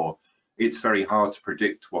or more, it's very hard to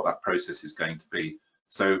predict what that process is going to be.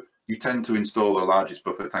 So you tend to install the largest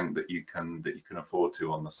buffer tank that you can afford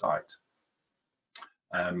to on the site.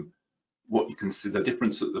 What you can see, the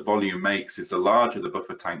difference that the volume makes is the larger the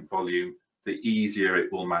buffer tank volume, the easier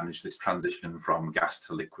it will manage this transition from gas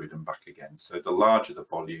to liquid and back again. So the larger the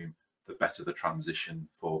volume, the better the transition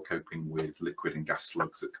for coping with liquid and gas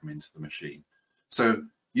slugs that come into the machine. So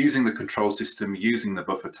using the control system, using the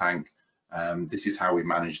buffer tank, this is how we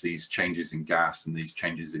manage these changes in gas and these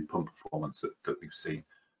changes in pump performance that we've seen.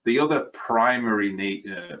 The other primary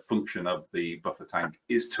function of the buffer tank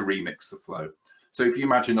is to remix the flow. So if you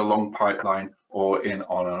imagine a long pipeline or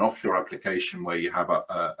on an offshore application where you have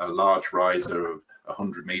a large riser of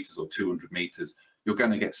 100 meters or 200 meters, you're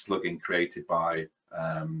going to get slugging created by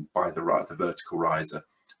the vertical riser.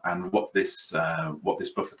 And what this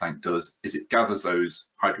buffer tank does is it gathers those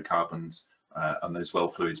hydrocarbons and those well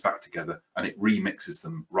fluids back together, and it remixes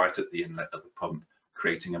them right at the inlet of the pump,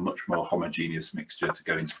 creating a much more homogeneous mixture to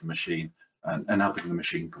go into the machine and helping the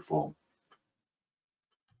machine perform.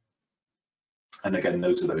 And again,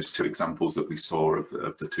 those are those two examples that we saw of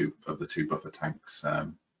the two buffer tanks.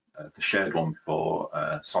 The shared one for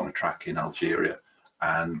Sonatrach in Algeria,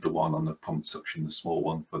 and the one on the pump suction, the small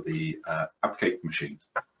one for the applicator machine.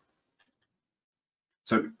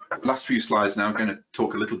 So last few slides now, I'm going to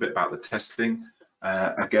talk a little bit about the testing.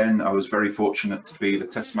 Again, I was very fortunate to be the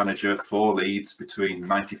test manager for Leeds between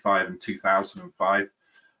 95 and 2005.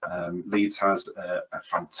 Leeds has a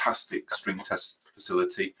fantastic string test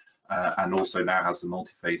facility and also now has the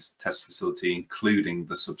multi-phase test facility, including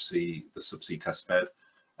the subsea test bed.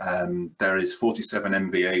 There is 47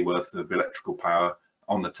 MVA worth of electrical power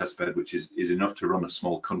on the test bed, which is enough to run a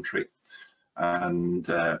small country. And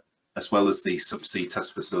as well as the subsea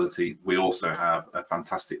test facility, we also have a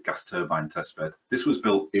fantastic gas turbine test bed. This was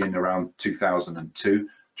built in around 2002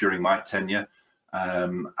 during my tenure,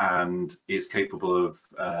 and is capable of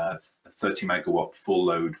a 30 megawatt full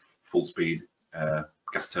load, full speed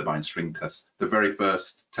gas turbine string test. The very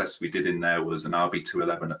first test we did in there was an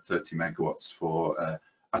RB211 at 30 megawatts for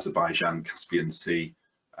Azerbaijan Caspian Sea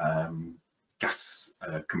gas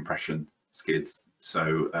compression skids.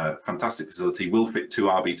 So fantastic facility. Will fit two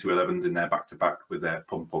RB211s in there back to back with their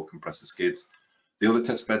pump or compressor skids. The other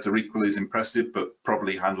test beds are equally as impressive, but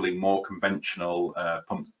probably handling more conventional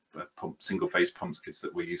single phase pump skids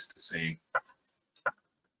that we're used to seeing.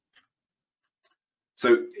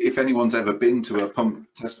 So if anyone's ever been to a pump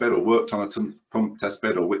test bed or worked on a pump test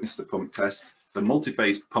bed or witnessed a pump test, the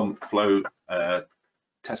multi-phase pump flow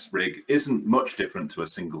test rig isn't much different to a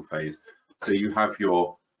single phase. So you have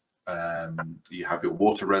your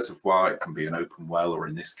water reservoir. It can be an open well, or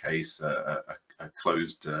in this case, a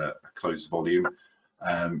closed volume.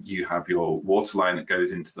 You have your water line that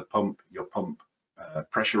goes into the pump. Your pump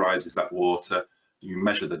pressurizes that water. You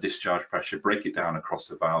measure the discharge pressure, break it down across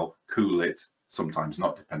the valve, cool it, sometimes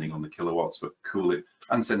not depending on the kilowatts, but cool it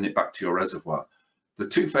and send it back to your reservoir. The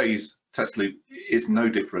two-phase test loop is no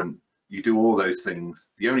different. You do all those things.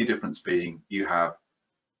 The only difference being you have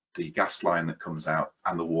the gas line that comes out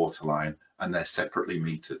and the water line, and they're separately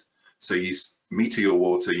metered. So you meter your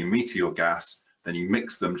water, you meter your gas, then you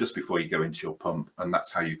mix them just before you go into your pump, and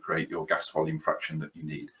that's how you create your gas volume fraction that you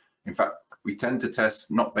need. In fact, we tend to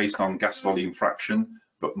test not based on gas volume fraction,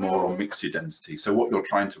 but more on mixture density. So what you're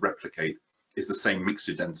trying to replicate is the same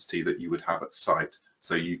mixture density that you would have at site,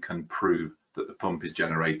 so you can prove that the pump is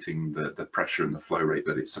generating the pressure and the flow rate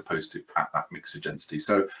that it's supposed to at that mixture density.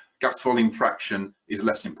 So gas volume fraction is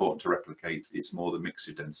less important to replicate. It's more the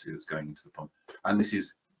mixture density that's going into the pump. And this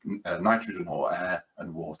is nitrogen or air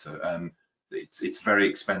and water. It's very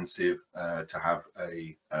expensive to have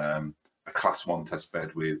a class 1 test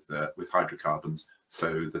bed with hydrocarbons.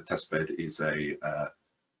 So the test bed is a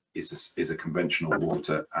conventional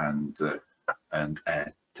water and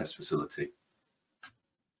air test facility.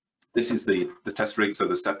 This is the test rig, so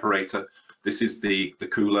the separator. This is the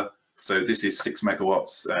cooler. So this is 6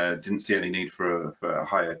 megawatts. Didn't see any need for a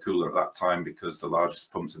higher cooler at that time because the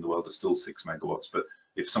largest pumps in the world are still 6 megawatts. But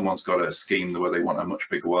if someone's got a scheme where they want a much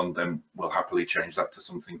bigger one, then we'll happily change that to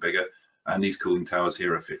something bigger. And these cooling towers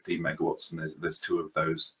here are 15 megawatts, and there's 2 of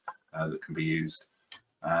those that can be used.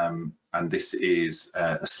 And this is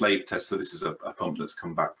a slave test. So this is a pump that's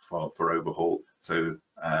come back for overhaul. So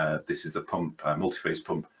this is the pump, multi-phase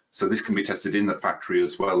pump. So this can be tested in the factory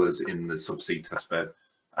as well as in the subsea test bed,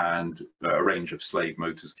 and a range of slave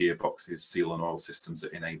motors, gearboxes, seal and oil systems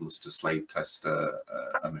that enable us to slave test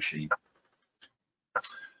a machine.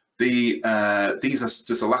 These are just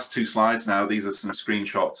the last 2 slides now. These are some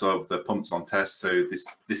screenshots of the pumps on test. So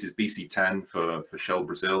this is BC10 for Shell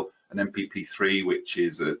Brazil, an MPP3, which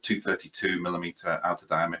is a 232 millimeter outer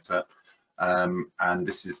diameter. And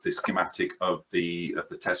this is the schematic of the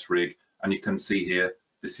test rig. And you can see here,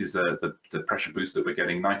 this is the pressure boost that we're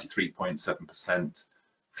getting, 93.7%,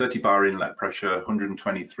 30 bar inlet pressure,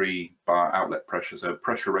 123 bar outlet pressure, so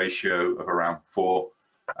pressure ratio of around 4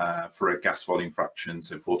 for a gas volume fraction,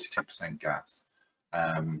 so 42% gas.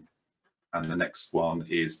 And the next one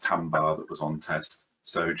is TAMBAR that was on test.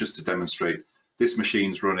 So just to demonstrate, this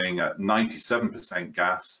machine's running at 97%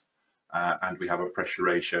 gas, and we have a pressure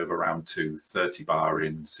ratio of around 2, 30 bar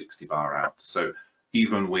in, 60 bar out. So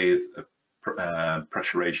even with a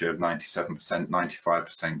pressure ratio of 97%,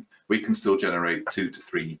 95%, we can still generate 2 to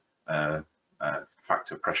 3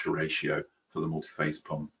 factor pressure ratio for the multi-phase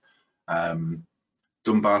pump.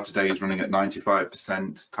 Dunbar today is running at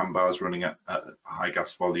 95%, Tambar is running at high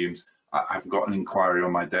gas volumes. I've got an inquiry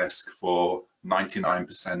on my desk for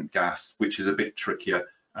 99% gas, which is a bit trickier,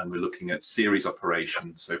 and we're looking at series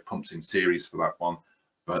operation, so pumps in series for that one.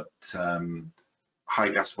 But high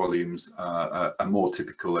gas volumes are more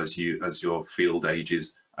typical as your field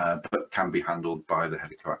ages, but can be handled by the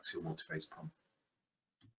Helico-Axial multi-phase pump.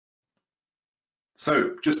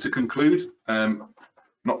 So just to conclude,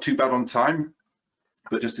 not too bad on time,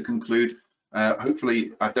 but just to conclude,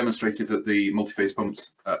 hopefully I've demonstrated that the multi-phase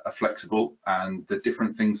pumps are flexible and the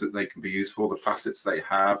different things that they can be used for, the facets they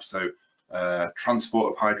have. So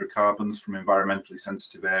transport of hydrocarbons from environmentally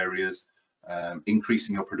sensitive areas,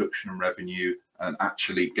 increasing your production and revenue, and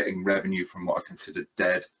actually getting revenue from what are considered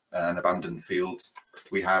dead and abandoned fields.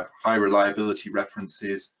 We have high reliability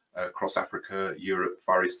references across Africa, Europe,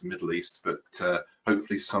 Far East and Middle East, but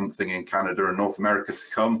hopefully something in Canada and North America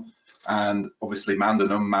to come. And obviously manned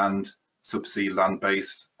and unmanned, subsea,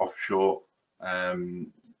 land-based, offshore,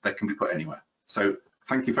 they can be put anywhere. So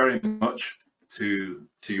thank you very much to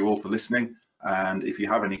you all for listening. And if you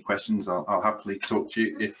have any questions, I'll happily talk to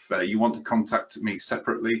you. If you want to contact me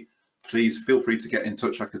separately, please feel free to get in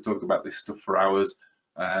touch. I could talk about this stuff for hours.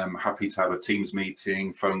 Happy to have a Teams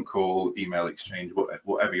meeting, phone call, email exchange,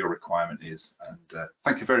 whatever your requirement is. And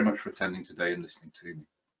thank you very much for attending today and listening to me.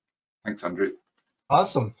 Thanks, Andrew.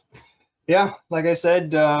 Awesome. Yeah, like I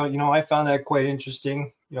said, I found that quite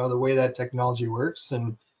interesting, the way that technology works,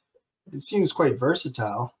 and it seems quite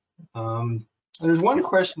versatile. There's one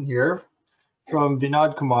question here from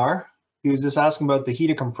Vinod Kumar. He was just asking about the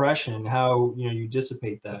heat of compression, how you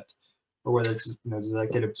dissipate that, or whether it's, does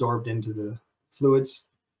that get absorbed into the fluids?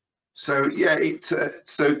 So yeah,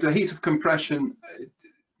 so the heat of compression,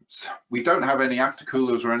 we don't have any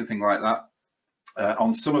aftercoolers or anything like that.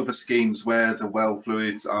 On some of the schemes where the well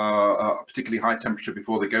fluids are particularly high temperature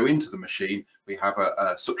before they go into the machine, we have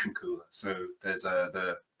a suction cooler. So there's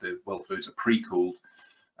the well fluids are pre-cooled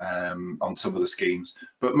on some of the schemes,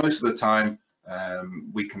 but most of the time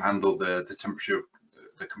we can handle the temperature of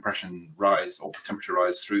the compression rise or the temperature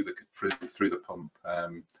rise through the pump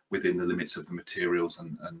within the limits of the materials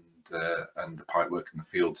and the pipework in the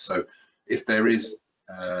field. So if there is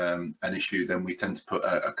an issue, then we tend to put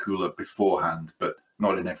a cooler beforehand, but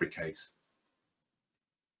not in every case.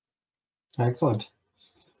 Excellent.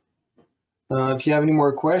 If you have any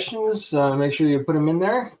more questions, make sure you put them in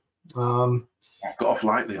there. I've got off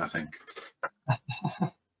lightly, I think.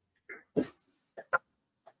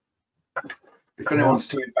 If anyone's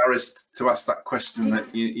too embarrassed to ask that question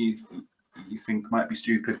that you think might be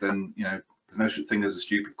stupid, then there's no such thing as a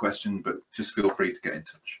stupid question, but just feel free to get in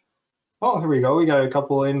touch. Oh, here we go. We got a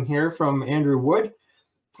couple in here from Andrew Wood.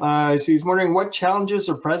 So he's wondering what challenges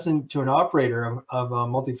are present to an operator of a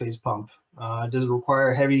multi-phase pump. Does it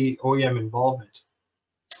require heavy OEM involvement?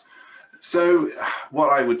 So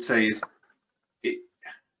what I would say is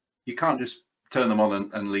you can't just turn them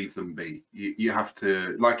on and leave them be. You have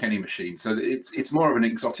to, like any machine, so it's more of an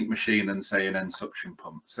exotic machine than say an end suction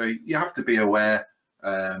pump. So you have to be aware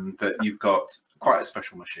that you've got quite a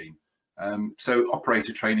special machine. So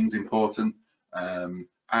operator training is important,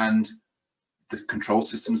 and the control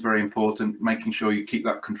system is very important, making sure you keep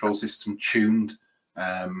that control system tuned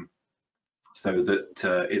so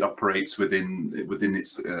that it operates within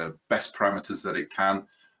its best parameters that it can.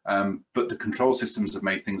 But the control systems have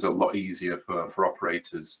made things a lot easier for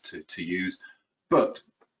operators to use. But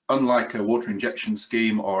unlike a water injection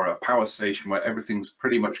scheme or a power station where everything's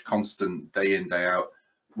pretty much constant day in, day out,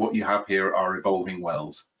 what you have here are evolving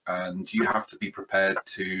wells, and you have to be prepared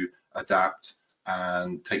to adapt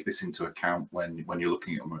and take this into account when you're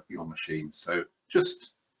looking at your machine. So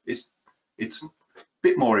just it's a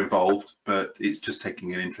bit more involved, but it's just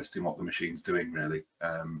taking an interest in what the machine's doing, really.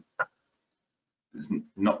 There's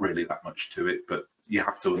not really that much to it, but you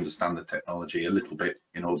have to understand the technology a little bit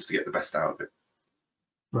in order to get the best out of it.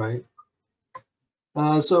 Right.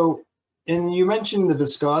 And you mentioned the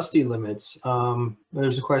viscosity limits.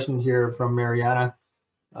 There's a question here from Mariana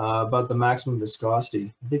about the maximum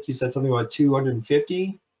viscosity. I think you said something about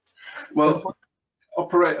 250. Well, so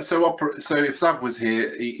if Xav was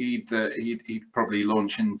here, he'd probably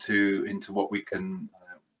launch into what we can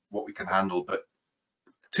handle, but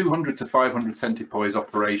 200 to 500 centipoise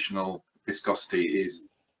operational viscosity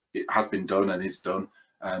has been done and is done.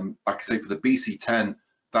 Like I say, for the BC10,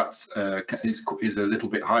 that's is a little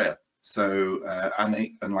bit higher. So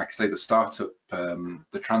and like I say, the startup,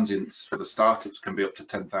 the transients for the startups can be up to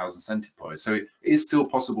 10,000 centipoise. So it is still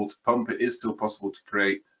possible to pump. It is still possible to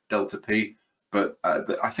create delta P. But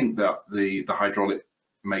I think that the hydraulic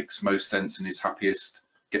makes most sense and is happiest,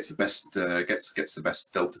 gets the best gets the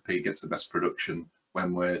best delta P, gets the best production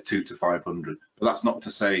when we're 200 to 500. But that's not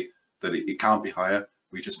to say that it can't be higher.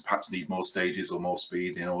 We just perhaps need more stages or more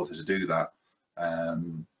speed in order to do that.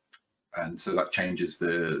 And so that changes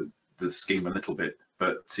the scheme a little bit.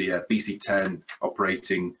 But yeah, BC10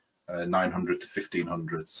 operating 900 to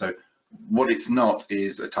 1500. So what it's not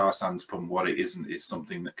is a tar sands pump. What it isn't is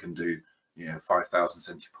something that can do 5,000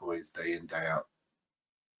 centipoise day in, day out.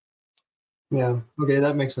 Yeah, okay,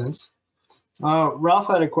 that makes sense. Ralph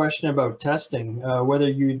had a question about testing, whether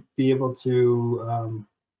you'd be able to,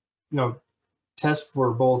 test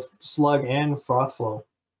for both slug and froth flow.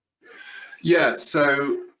 Yeah,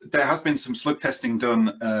 so there has been some slug testing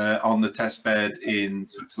done on the test bed in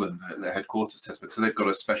Switzerland, the headquarters test bed. So they've got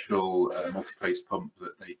a special multi-phase pump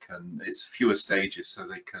that it's fewer stages, so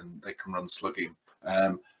they can run slugging.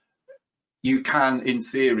 You can, in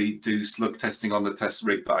theory, do slug testing on the test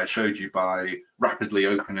rig that I showed you by rapidly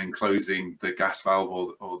opening and closing the gas valve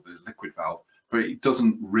or the liquid valve, but it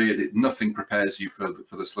doesn't really, nothing prepares you for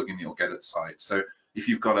the slugging you'll get at site. So if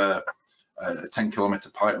you've got a 10-kilometer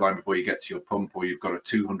pipeline before you get to your pump, or you've got a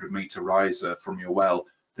 200-meter riser from your well,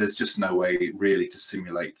 there's just no way really to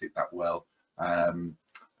simulate it that well. And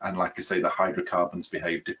like I say, the hydrocarbons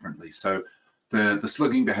behave differently. So the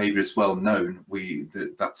slugging behavior is well known.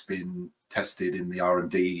 That's been tested in the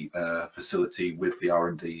R&D facility with the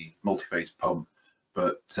R&D multi-phase pump,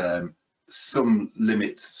 but some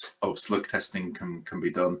limits of slug testing can be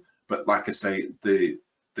done. But like I say, the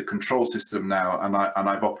control system now, and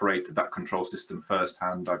I've operated that control system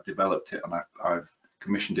firsthand. I've developed it and I've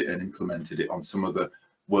commissioned it and implemented it on some of the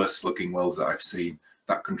worst slugging wells that I've seen.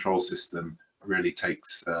 That control system really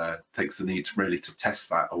takes the need to test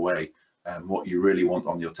that away. What you really want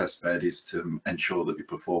on your test bed is to ensure that your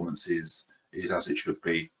performance is as it should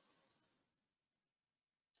be.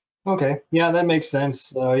 Okay, yeah, that makes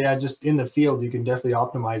sense. Yeah, just in the field, you can definitely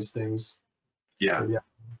optimize things. Yeah. For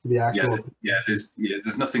the actual.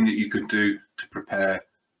 There's nothing that you could do to prepare.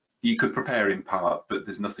 You could prepare in part, but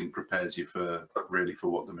there's nothing prepares you for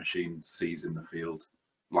what the machine sees in the field,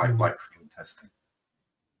 like field testing.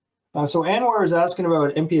 So Anwar is asking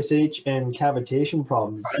about MPSH and cavitation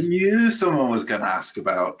problems. I knew someone was going to ask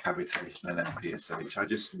about cavitation and MPSH. I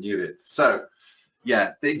just knew it. So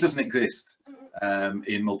yeah, it doesn't exist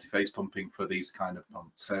in multi-phase pumping for these kind of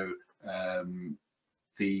pumps. So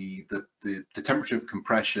the temperature of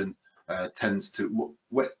compression tends to,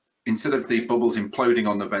 instead of the bubbles imploding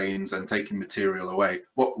on the vanes and taking material away,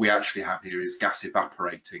 what we actually have here is gas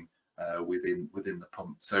evaporating within the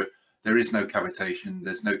pump. So there is no cavitation,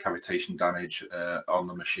 there's no cavitation damage on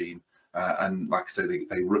the machine, and like I say,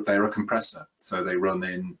 they're a compressor, so they run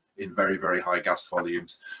in very, very high gas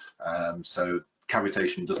volumes. So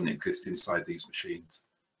cavitation doesn't exist inside these machines,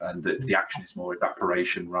 and the action is more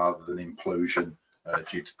evaporation rather than implosion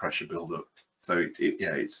due to pressure buildup. So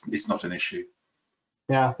it's not an issue.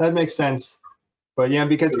 Yeah, that makes sense. But yeah,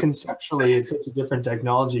 because conceptually it's such a different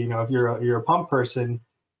technology. You know, if you're a pump person,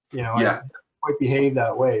 you know, it might behave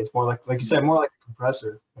that way. It's more like you said, more like a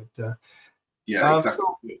compressor. But yeah,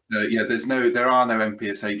 exactly. There are no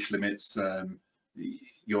MPSH limits.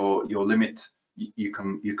 Your limit, you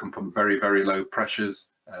can pump very, very low pressures.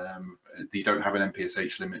 You don't have an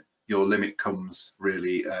MPSH limit. Your limit comes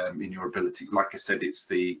really in your ability. Like I said, it's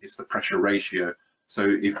the pressure ratio. So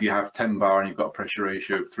if you have 10 bar and you've got a pressure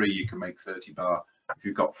ratio of 3, you can make 30 bar. If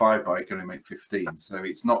you've got 5 bar, you can only make 15. So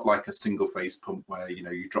it's not like a single phase pump where, you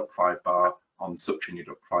know, you drop 5 bar on suction, you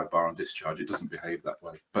drop 5 bar on discharge. It doesn't behave that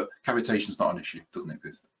way. But cavitation is not an issue. It doesn't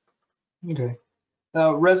exist. Okay.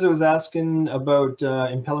 Reza was asking about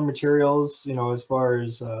impeller materials, you know, as far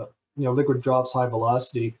as, you know, liquid drops, high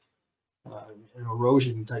velocity, and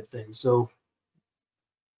erosion type thing. So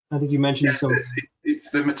I think you mentioned some.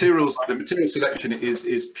 It's the materials. The material selection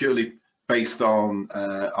is purely based on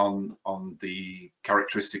the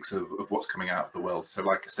characteristics of what's coming out of the well. So,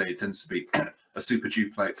 like I say, it tends to be a super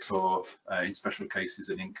duplex, or in special cases,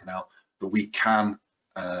 an Inconel. But we can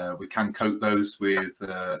coat those with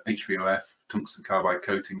HVOF, tungsten carbide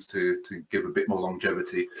coatings to give a bit more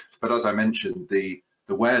longevity. But as I mentioned, the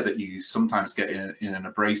wear that you sometimes get in an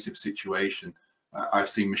abrasive situation. I've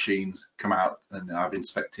seen machines come out, and I've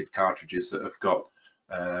inspected cartridges that have got,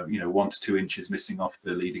 you know, 1 to 2 inches missing off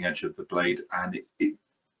the leading edge of the blade, and it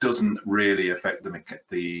doesn't really affect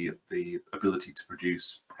the ability to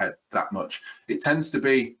produce head that much. It tends to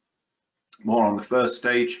be more on the first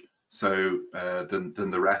stage, so than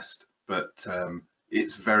the rest, but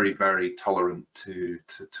it's very, very tolerant to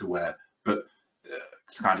wear. But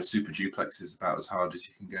it's kind of super duplex is about as hard as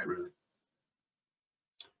you can get, really.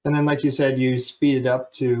 And then, like you said, you speed it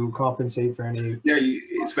up to compensate for any. Yeah,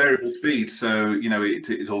 it's variable speed, so you know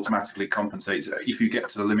it automatically compensates. If you get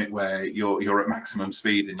to the limit where you're at maximum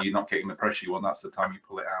speed and you're not getting the pressure you want, that's the time you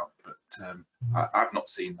pull it out. But I've not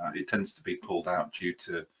seen that. It tends to be pulled out due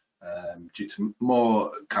to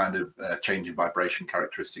more kind of change in vibration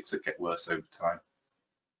characteristics that get worse over time.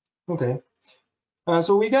 Okay.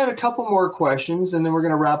 So we got a couple more questions, and then we're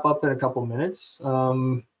going to wrap up in a couple minutes.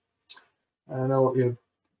 I know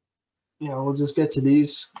you know, we'll just get to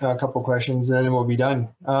these couple questions, then we'll be done.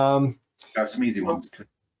 Got some easy ones.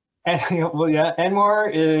 Well, yeah,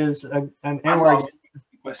 Anwar is Anwar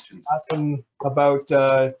questions asking about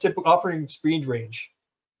typical operating speed range.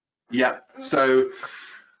 Yeah, so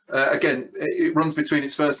again, it runs between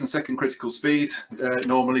its first and second critical speed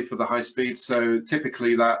normally for the high speed. So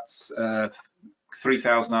typically that's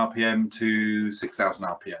 3,000 RPM to 6,000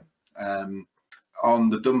 RPM.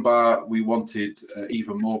 On the Dunbar, we wanted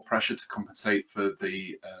even more pressure to compensate for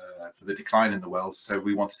the decline in the wells, so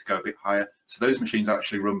we wanted to go a bit higher. So those machines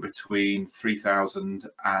actually run between 3,000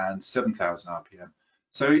 and 7,000 RPM.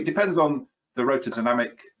 So it depends on the rotor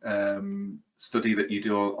dynamic study that you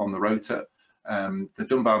do on the rotor. The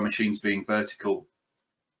Dunbar machines being vertical,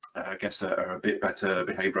 I guess, are a bit better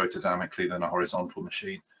behaved rotor dynamically than a horizontal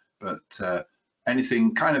machine, but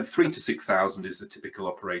anything kind of 3 to 6,000 is the typical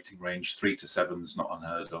operating range. 3 to 7 is not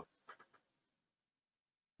unheard of.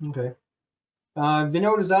 Okay.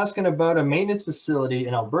 Vinod is asking about a maintenance facility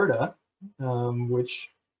in Alberta, which,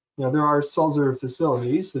 you know, there are Sulzer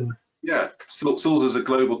facilities. And yeah, Sulzer's a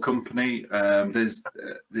global company.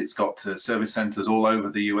 It's got service centers all over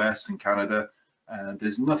the US and Canada.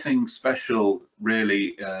 There's nothing special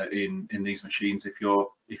really in these machines. If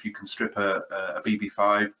you can strip a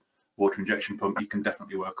BB5 water injection pump, you can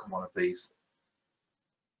definitely work on one of these.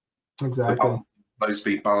 Exactly. Low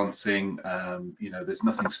speed balancing, you know, there's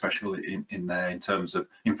nothing special in there in terms of,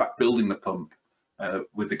 in fact, building the pump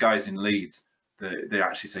with the guys in Leeds. They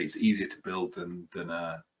actually say it's easier to build than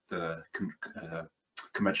the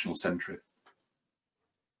conventional Centri.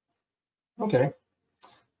 Okay.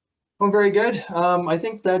 Well, very good. I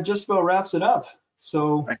think that just about wraps it up.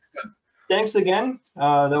 So Excellent. Thanks again.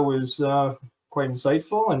 That was quite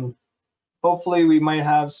insightful, and hopefully we might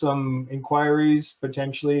have some inquiries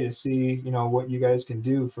potentially to see, you know, what you guys can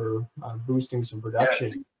do for boosting some production.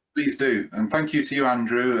 Yeah, please do. And thank you to you,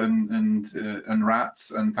 Andrew, and Rats,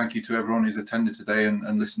 and thank you to everyone who's attended today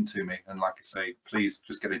and listened to me. And like I say, please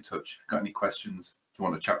just get in touch. If you've got any questions, if you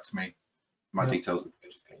want to chat to me, my details,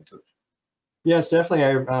 just get in touch. Yes, definitely.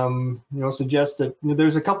 I you know, suggest that, you know,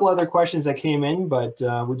 there's a couple other questions that came in, but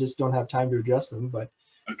we just don't have time to address them. But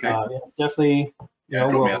okay, it's definitely, you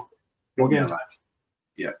know, we'll get in touch.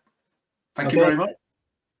 Yeah. Thank you very much.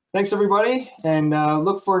 Thanks everybody, and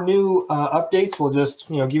look for new updates. We'll just,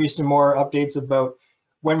 you know, give you some more updates about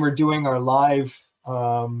when we're doing our live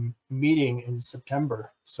meeting in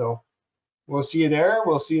September. So we'll see you there.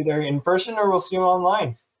 We'll see you there in person, or we'll see you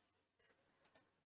online.